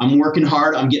sign, I'm working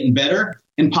hard, I'm getting better,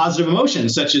 and positive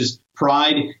emotions such as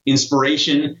pride,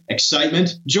 inspiration,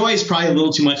 excitement, joy is probably a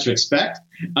little too much to expect,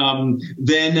 then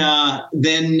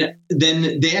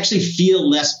they actually feel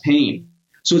less pain.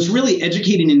 So it's really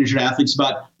educating injured athletes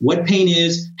about what pain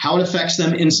is, how it affects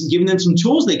them, and giving them some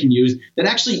tools they can use that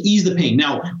actually ease the pain.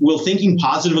 Now, will thinking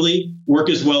positively work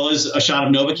as well as a shot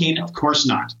of Novocaine? Of course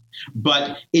not.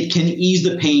 But it can ease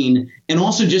the pain, and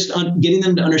also just getting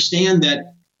them to understand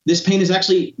that this pain is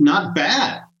actually not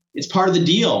bad. It's part of the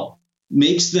deal.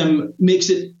 Makes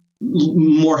it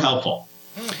more helpful.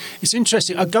 It's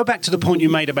interesting. I'll go back to the point you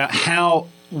made about how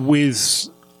with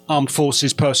armed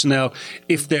forces personnel,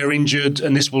 if they're injured,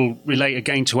 and this will relate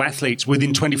again to athletes,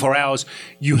 within 24 hours,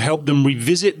 you help them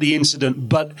revisit the incident,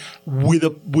 but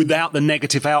without the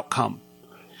negative outcome.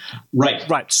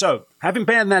 Right. So having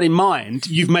borne that in mind,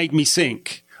 you've made me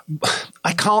think,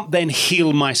 I can't then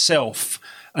heal myself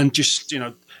and just,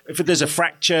 if there's a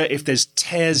fracture, if there's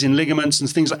tears in ligaments and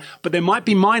things like, but there might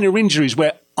be minor injuries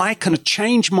where I can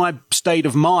change my state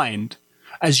of mind,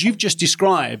 as you've just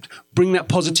described, bring that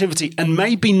positivity and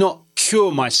maybe not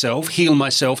cure myself, heal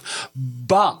myself,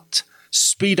 but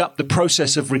speed up the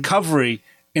process of recovery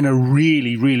in a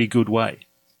really, really good way.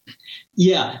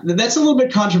 Yeah, that's a little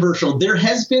bit controversial. There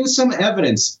has been some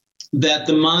evidence that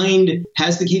the mind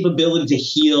has the capability to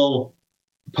heal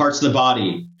parts of the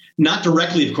body. Not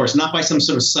directly, of course, not by some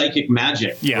sort of psychic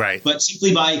magic, Right. but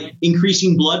simply by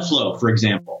increasing blood flow, for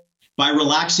example, by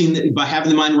having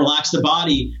the mind relax the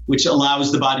body, which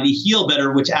allows the body to heal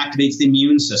better, which activates the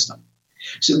immune system.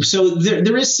 So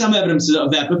there is some evidence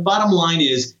of that. But bottom line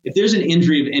is, if there's an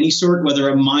injury of any sort, whether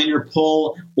a minor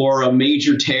pull or a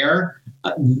major tear,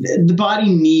 the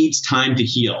body needs time to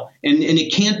heal, and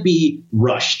it can't be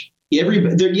rushed.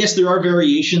 Yes, there are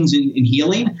variations in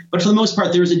healing, but for the most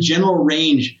part, there's a general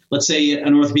range. Let's say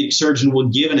an orthopedic surgeon will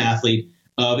give an athlete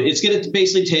it's going to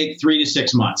basically take 3 to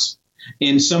 6 months.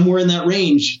 And somewhere in that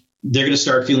range, they're going to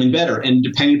start feeling better. And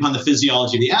depending upon the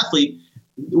physiology of the athlete,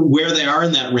 where they are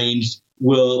in that range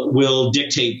will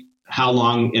dictate how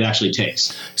long it actually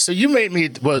takes. So you made me,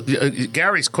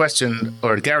 Gary's question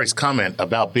or Gary's comment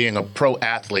about being a pro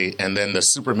athlete and then the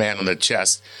Superman on the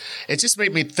chest, it just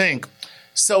made me think,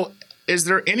 so is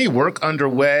there any work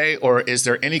underway or is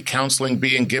there any counseling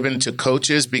being given to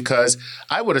coaches? Because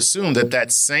I would assume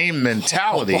that same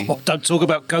mentality. Don't talk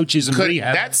about coaches and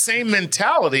rehab. That same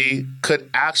mentality could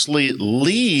actually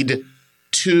lead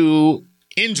to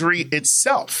injury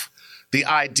itself. The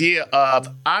idea of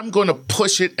I'm going to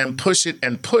push it and push it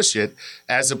and push it,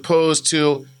 as opposed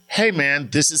to, hey, man,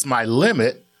 this is my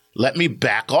limit. Let me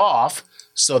back off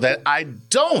so that I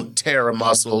don't tear a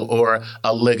muscle or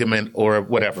a ligament or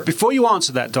whatever. Before you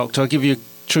answer that, Doctor, I'll give you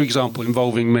a true example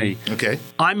involving me. Okay.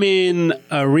 I'm in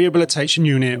a rehabilitation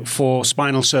unit for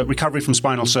recovery from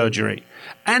spinal surgery.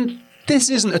 And this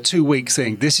isn't a 2-week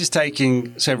thing. This is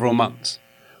taking several months.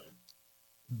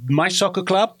 My soccer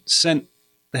club sent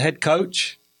the head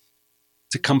coach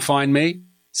to come find me,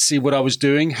 see what I was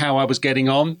doing, how I was getting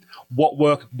on, what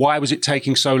work, why was it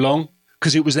taking so long?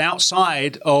 Because it was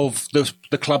outside of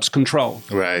the club's control.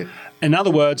 Right. In other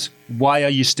words, why are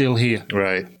you still here?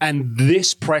 Right. And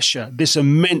this pressure, this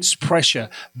immense pressure,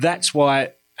 that's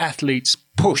why athletes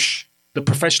push. The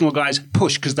professional guys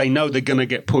push because they know they're going to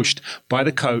get pushed by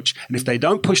the coach. And if they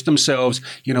don't push themselves,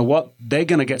 you know what? They're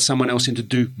going to get someone else in to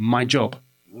do my job.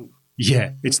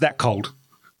 Yeah, it's that cold.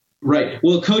 Right.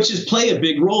 Well, coaches play a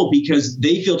big role because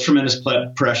they feel tremendous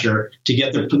pressure to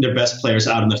get their best players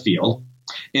out in the field.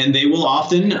 And they will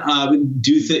often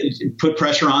put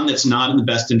pressure on that's not in the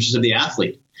best interest of the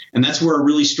athlete. And that's where a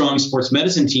really strong sports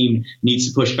medicine team needs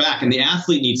to push back. And the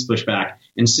athlete needs to push back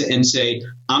and say,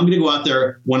 I'm going to go out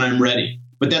there when I'm ready.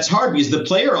 But that's hard because the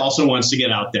player also wants to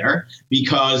get out there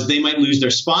because they might lose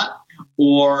their spot.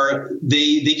 Or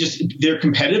they're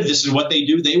competitive. This is what they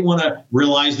do. They want to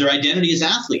realize their identity as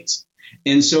athletes.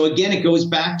 And so, again, it goes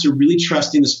back to really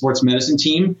trusting the sports medicine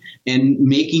team and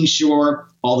making sure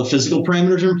all the physical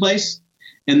parameters are in place.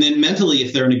 And then mentally,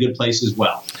 if they're in a good place as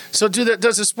well. So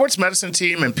does the sports medicine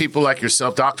team and people like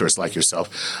yourself, doctors like yourself,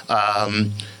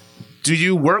 do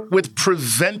you work with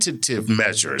preventative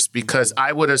measures? Because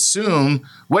I would assume,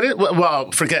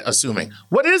 forget assuming.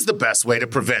 What is the best way to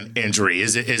prevent injury?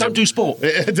 Don't do sport.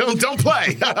 Don't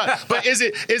play. But is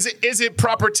it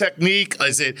proper technique?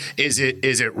 Is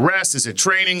it rest? Is it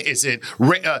training? Is it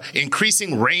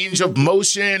increasing range of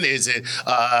motion? Is it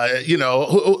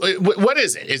what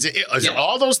is it? Is it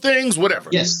all those things? Whatever.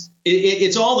 Yes,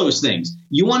 it's all those things.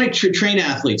 You want to train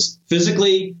athletes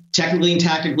physically, technically, and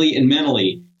tactically, and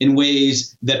mentally in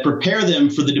ways that prepare them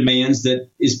for the demands that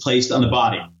is placed on the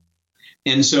body.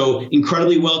 And so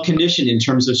incredibly well conditioned in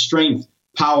terms of strength,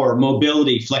 power,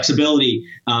 mobility, flexibility,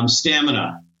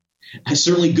 stamina.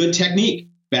 Certainly good technique.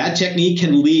 Bad technique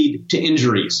can lead to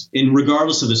injuries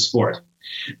regardless of the sport.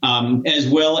 As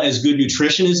well as good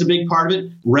nutrition is a big part of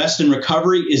it. Rest and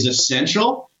recovery is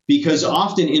essential because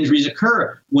often injuries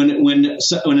occur when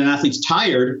an athlete's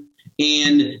tired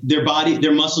and their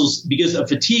muscles, because of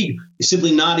fatigue, is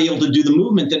simply not able to do the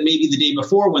movement that maybe the day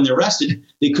before when they're rested,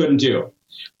 they couldn't do.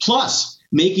 Plus,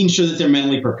 making sure that they're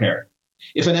mentally prepared.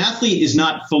 If an athlete is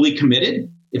not fully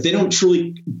committed, if they don't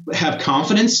truly have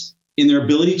confidence in their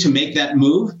ability to make that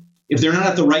move, if they're not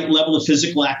at the right level of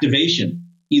physical activation,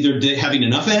 either having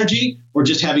enough energy or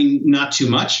just having not too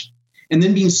much, and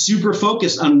then being super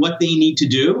focused on what they need to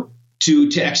do to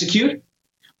execute,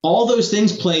 all those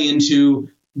things play into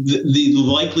the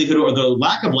likelihood or the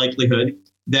lack of likelihood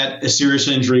that a serious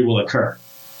injury will occur.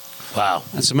 Wow.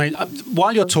 That's amazing.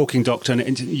 While you're talking, Doctor,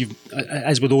 and you've,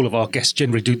 as with all of our guests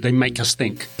generally do, they make us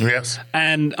think. Yes.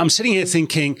 And I'm sitting here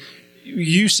thinking,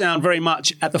 you sound very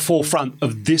much at the forefront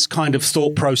of this kind of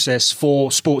thought process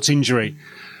for sports injury.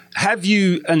 Have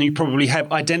you, and you probably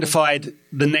have, identified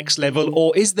the next level,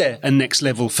 or is there a next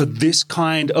level for this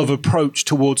kind of approach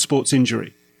towards sports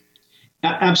injury?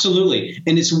 Absolutely.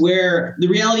 And it's where the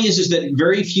reality is that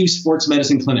very few sports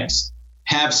medicine clinics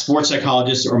have sports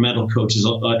psychologists or mental coaches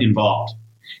involved.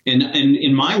 And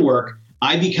in my work,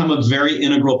 I become a very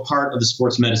integral part of the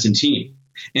sports medicine team.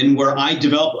 And where I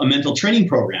develop a mental training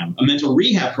program, a mental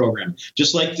rehab program,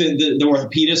 just like the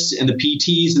orthopedists and the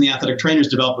PTs and the athletic trainers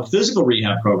develop a physical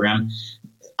rehab program,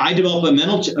 I develop a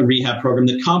mental rehab program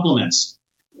that complements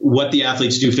what the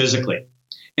athletes do physically.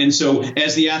 And so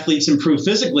as the athletes improve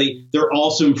physically, they're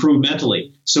also improved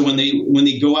mentally. So when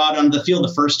they go out on the field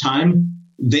the first time,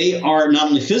 they are not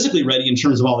only physically ready in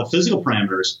terms of all the physical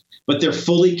parameters, but they're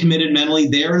fully committed mentally.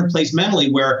 They're in a place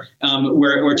mentally where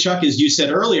Chuck, as you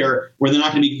said earlier, where their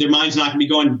mind's not going to be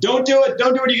going, don't do it,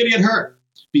 you're going to get hurt,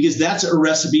 because that's a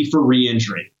recipe for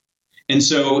re-injury. And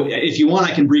so if you want,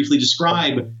 I can briefly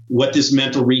describe what this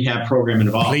mental rehab program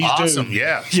involves. Please do. Awesome,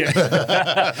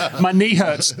 yeah. My knee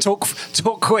hurts. Talk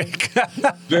quick.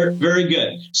 Very, very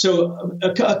good. So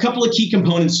a couple of key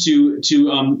components to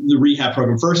the rehab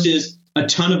program. First is a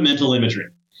ton of mental imagery.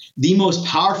 The most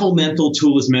powerful mental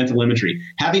tool is mental imagery,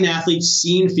 having athletes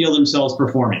see and feel themselves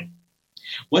performing.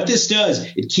 What this does,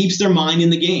 it keeps their mind in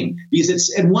the game, because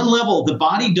it's at one level, the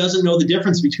body doesn't know the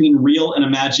difference between real and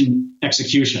imagined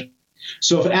execution.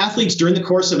 So if athletes during the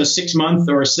course of a 6-month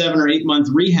or a 7 or 8 month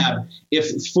rehab,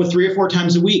 if for 3 or 4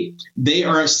 times a week, they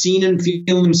are seeing and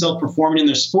feeling themselves performing in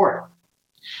their sport,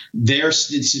 they're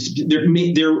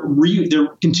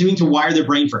continuing to wire their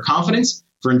brain for confidence,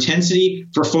 for intensity,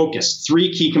 for focus,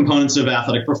 3 key components of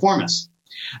athletic performance.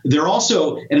 They're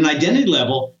also at an identity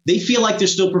level, they feel like they're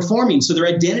still performing, so their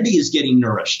identity is getting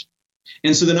nourished.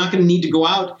 And so they're not going to need to go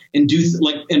out and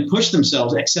and push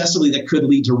themselves excessively that could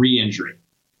lead to re-injury.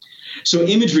 So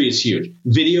imagery is huge.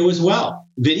 Video as well.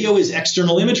 Video is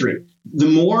external imagery.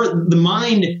 When the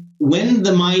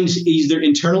mind either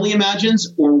internally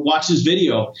imagines or watches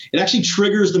video, it actually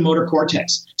triggers the motor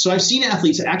cortex. So I've seen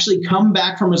athletes actually come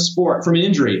back from an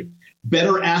injury,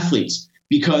 better athletes,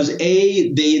 because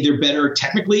they're better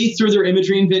technically through their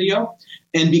imagery and video,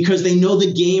 and because they know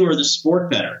the game or the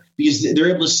sport better, because they're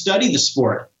able to study the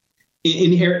sport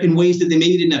in ways that they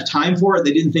maybe didn't have time for, or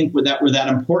they didn't think were that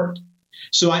important.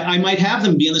 So I might have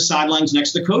them be on the sidelines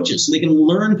next to the coaches so they can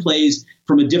learn plays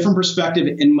from a different perspective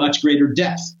in much greater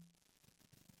depth.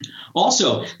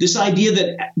 Also, this idea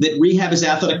that rehab is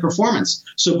athletic performance.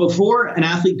 So before an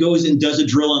athlete goes and does a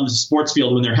drill on the sports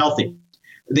field when they're healthy,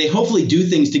 they hopefully do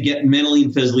things to get mentally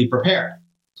and physically prepared.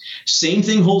 Same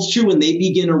thing holds true when they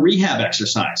begin a rehab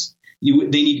exercise. They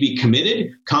need to be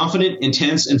committed, confident,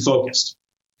 intense, and focused.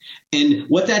 And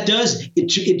what that does,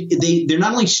 they're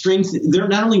not only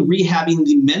rehabbing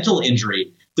the mental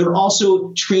injury, they're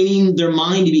also training their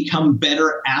mind to become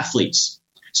better athletes.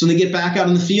 So when they get back out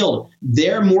in the field,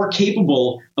 they're more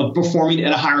capable of performing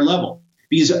at a higher level.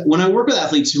 Because when I work with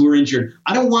athletes who are injured,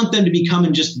 I don't want them to become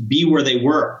and just be where they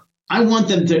were. I want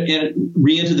them to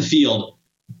re-enter the field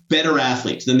better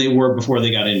athletes than they were before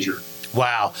they got injured.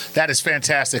 Wow, that is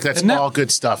fantastic. That's all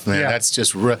good stuff, man. Yeah. That's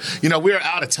just, we're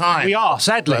out of time. We are,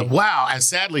 sadly. Wow, and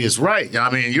sadly is right.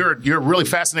 I mean, you're really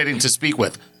fascinating to speak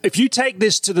with. If you take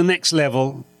this to the next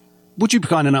level, would you be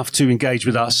kind enough to engage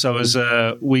with us so as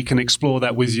we can explore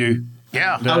that with you?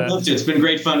 Yeah. I would love to. It's been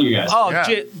great fun, you guys.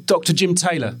 Dr. Jim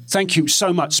Taylor, thank you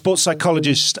so much. Sports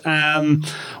psychologist,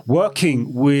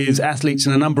 working with athletes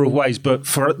in a number of ways, but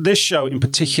for this show in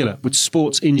particular, with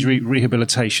sports injury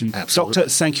rehabilitation. Absolutely. Doctor,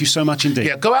 thank you so much indeed.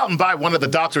 Yeah, go out and buy one of the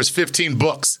doctor's 15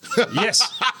 books. Yes.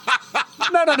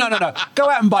 No. Go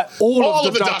out and buy all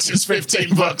of the doctor's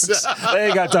 15 books. There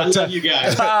you go, Doctor. I love you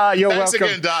guys. You're Thanks welcome.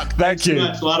 again, Doc. Thank you. So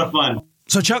much. A lot of fun.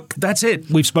 So, Chuck, that's it.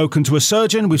 We've spoken to a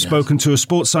surgeon, we've spoken to a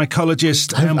sports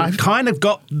psychologist, and we've kind of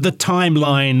got the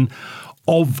timeline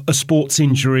of a sports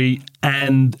injury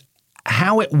and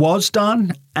how it was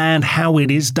done and how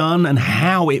it is done and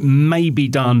how it may be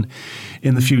done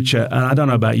in the future. And I don't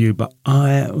know about you, but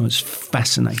I was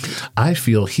fascinated. I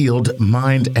feel healed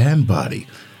mind and body.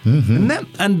 Mm-hmm.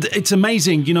 And it's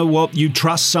amazing, you know what? You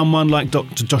trust someone like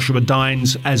Dr. Joshua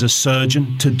Dines as a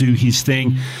surgeon to do his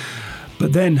thing.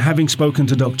 But then, having spoken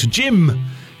to Dr. Jim,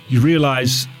 you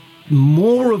realize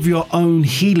more of your own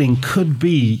healing could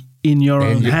be in your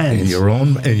own hands. In your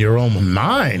own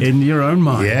mind. In your own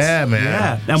mind. Yeah, man.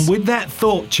 Yeah. And with that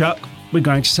thought, Chuck, we're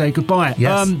going to say goodbye.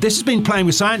 Yes. This has been Playing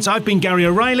with Science. I've been Gary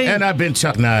O'Reilly. And I've been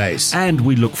Chuck Nice. And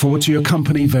we look forward to your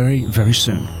company very, very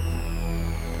soon.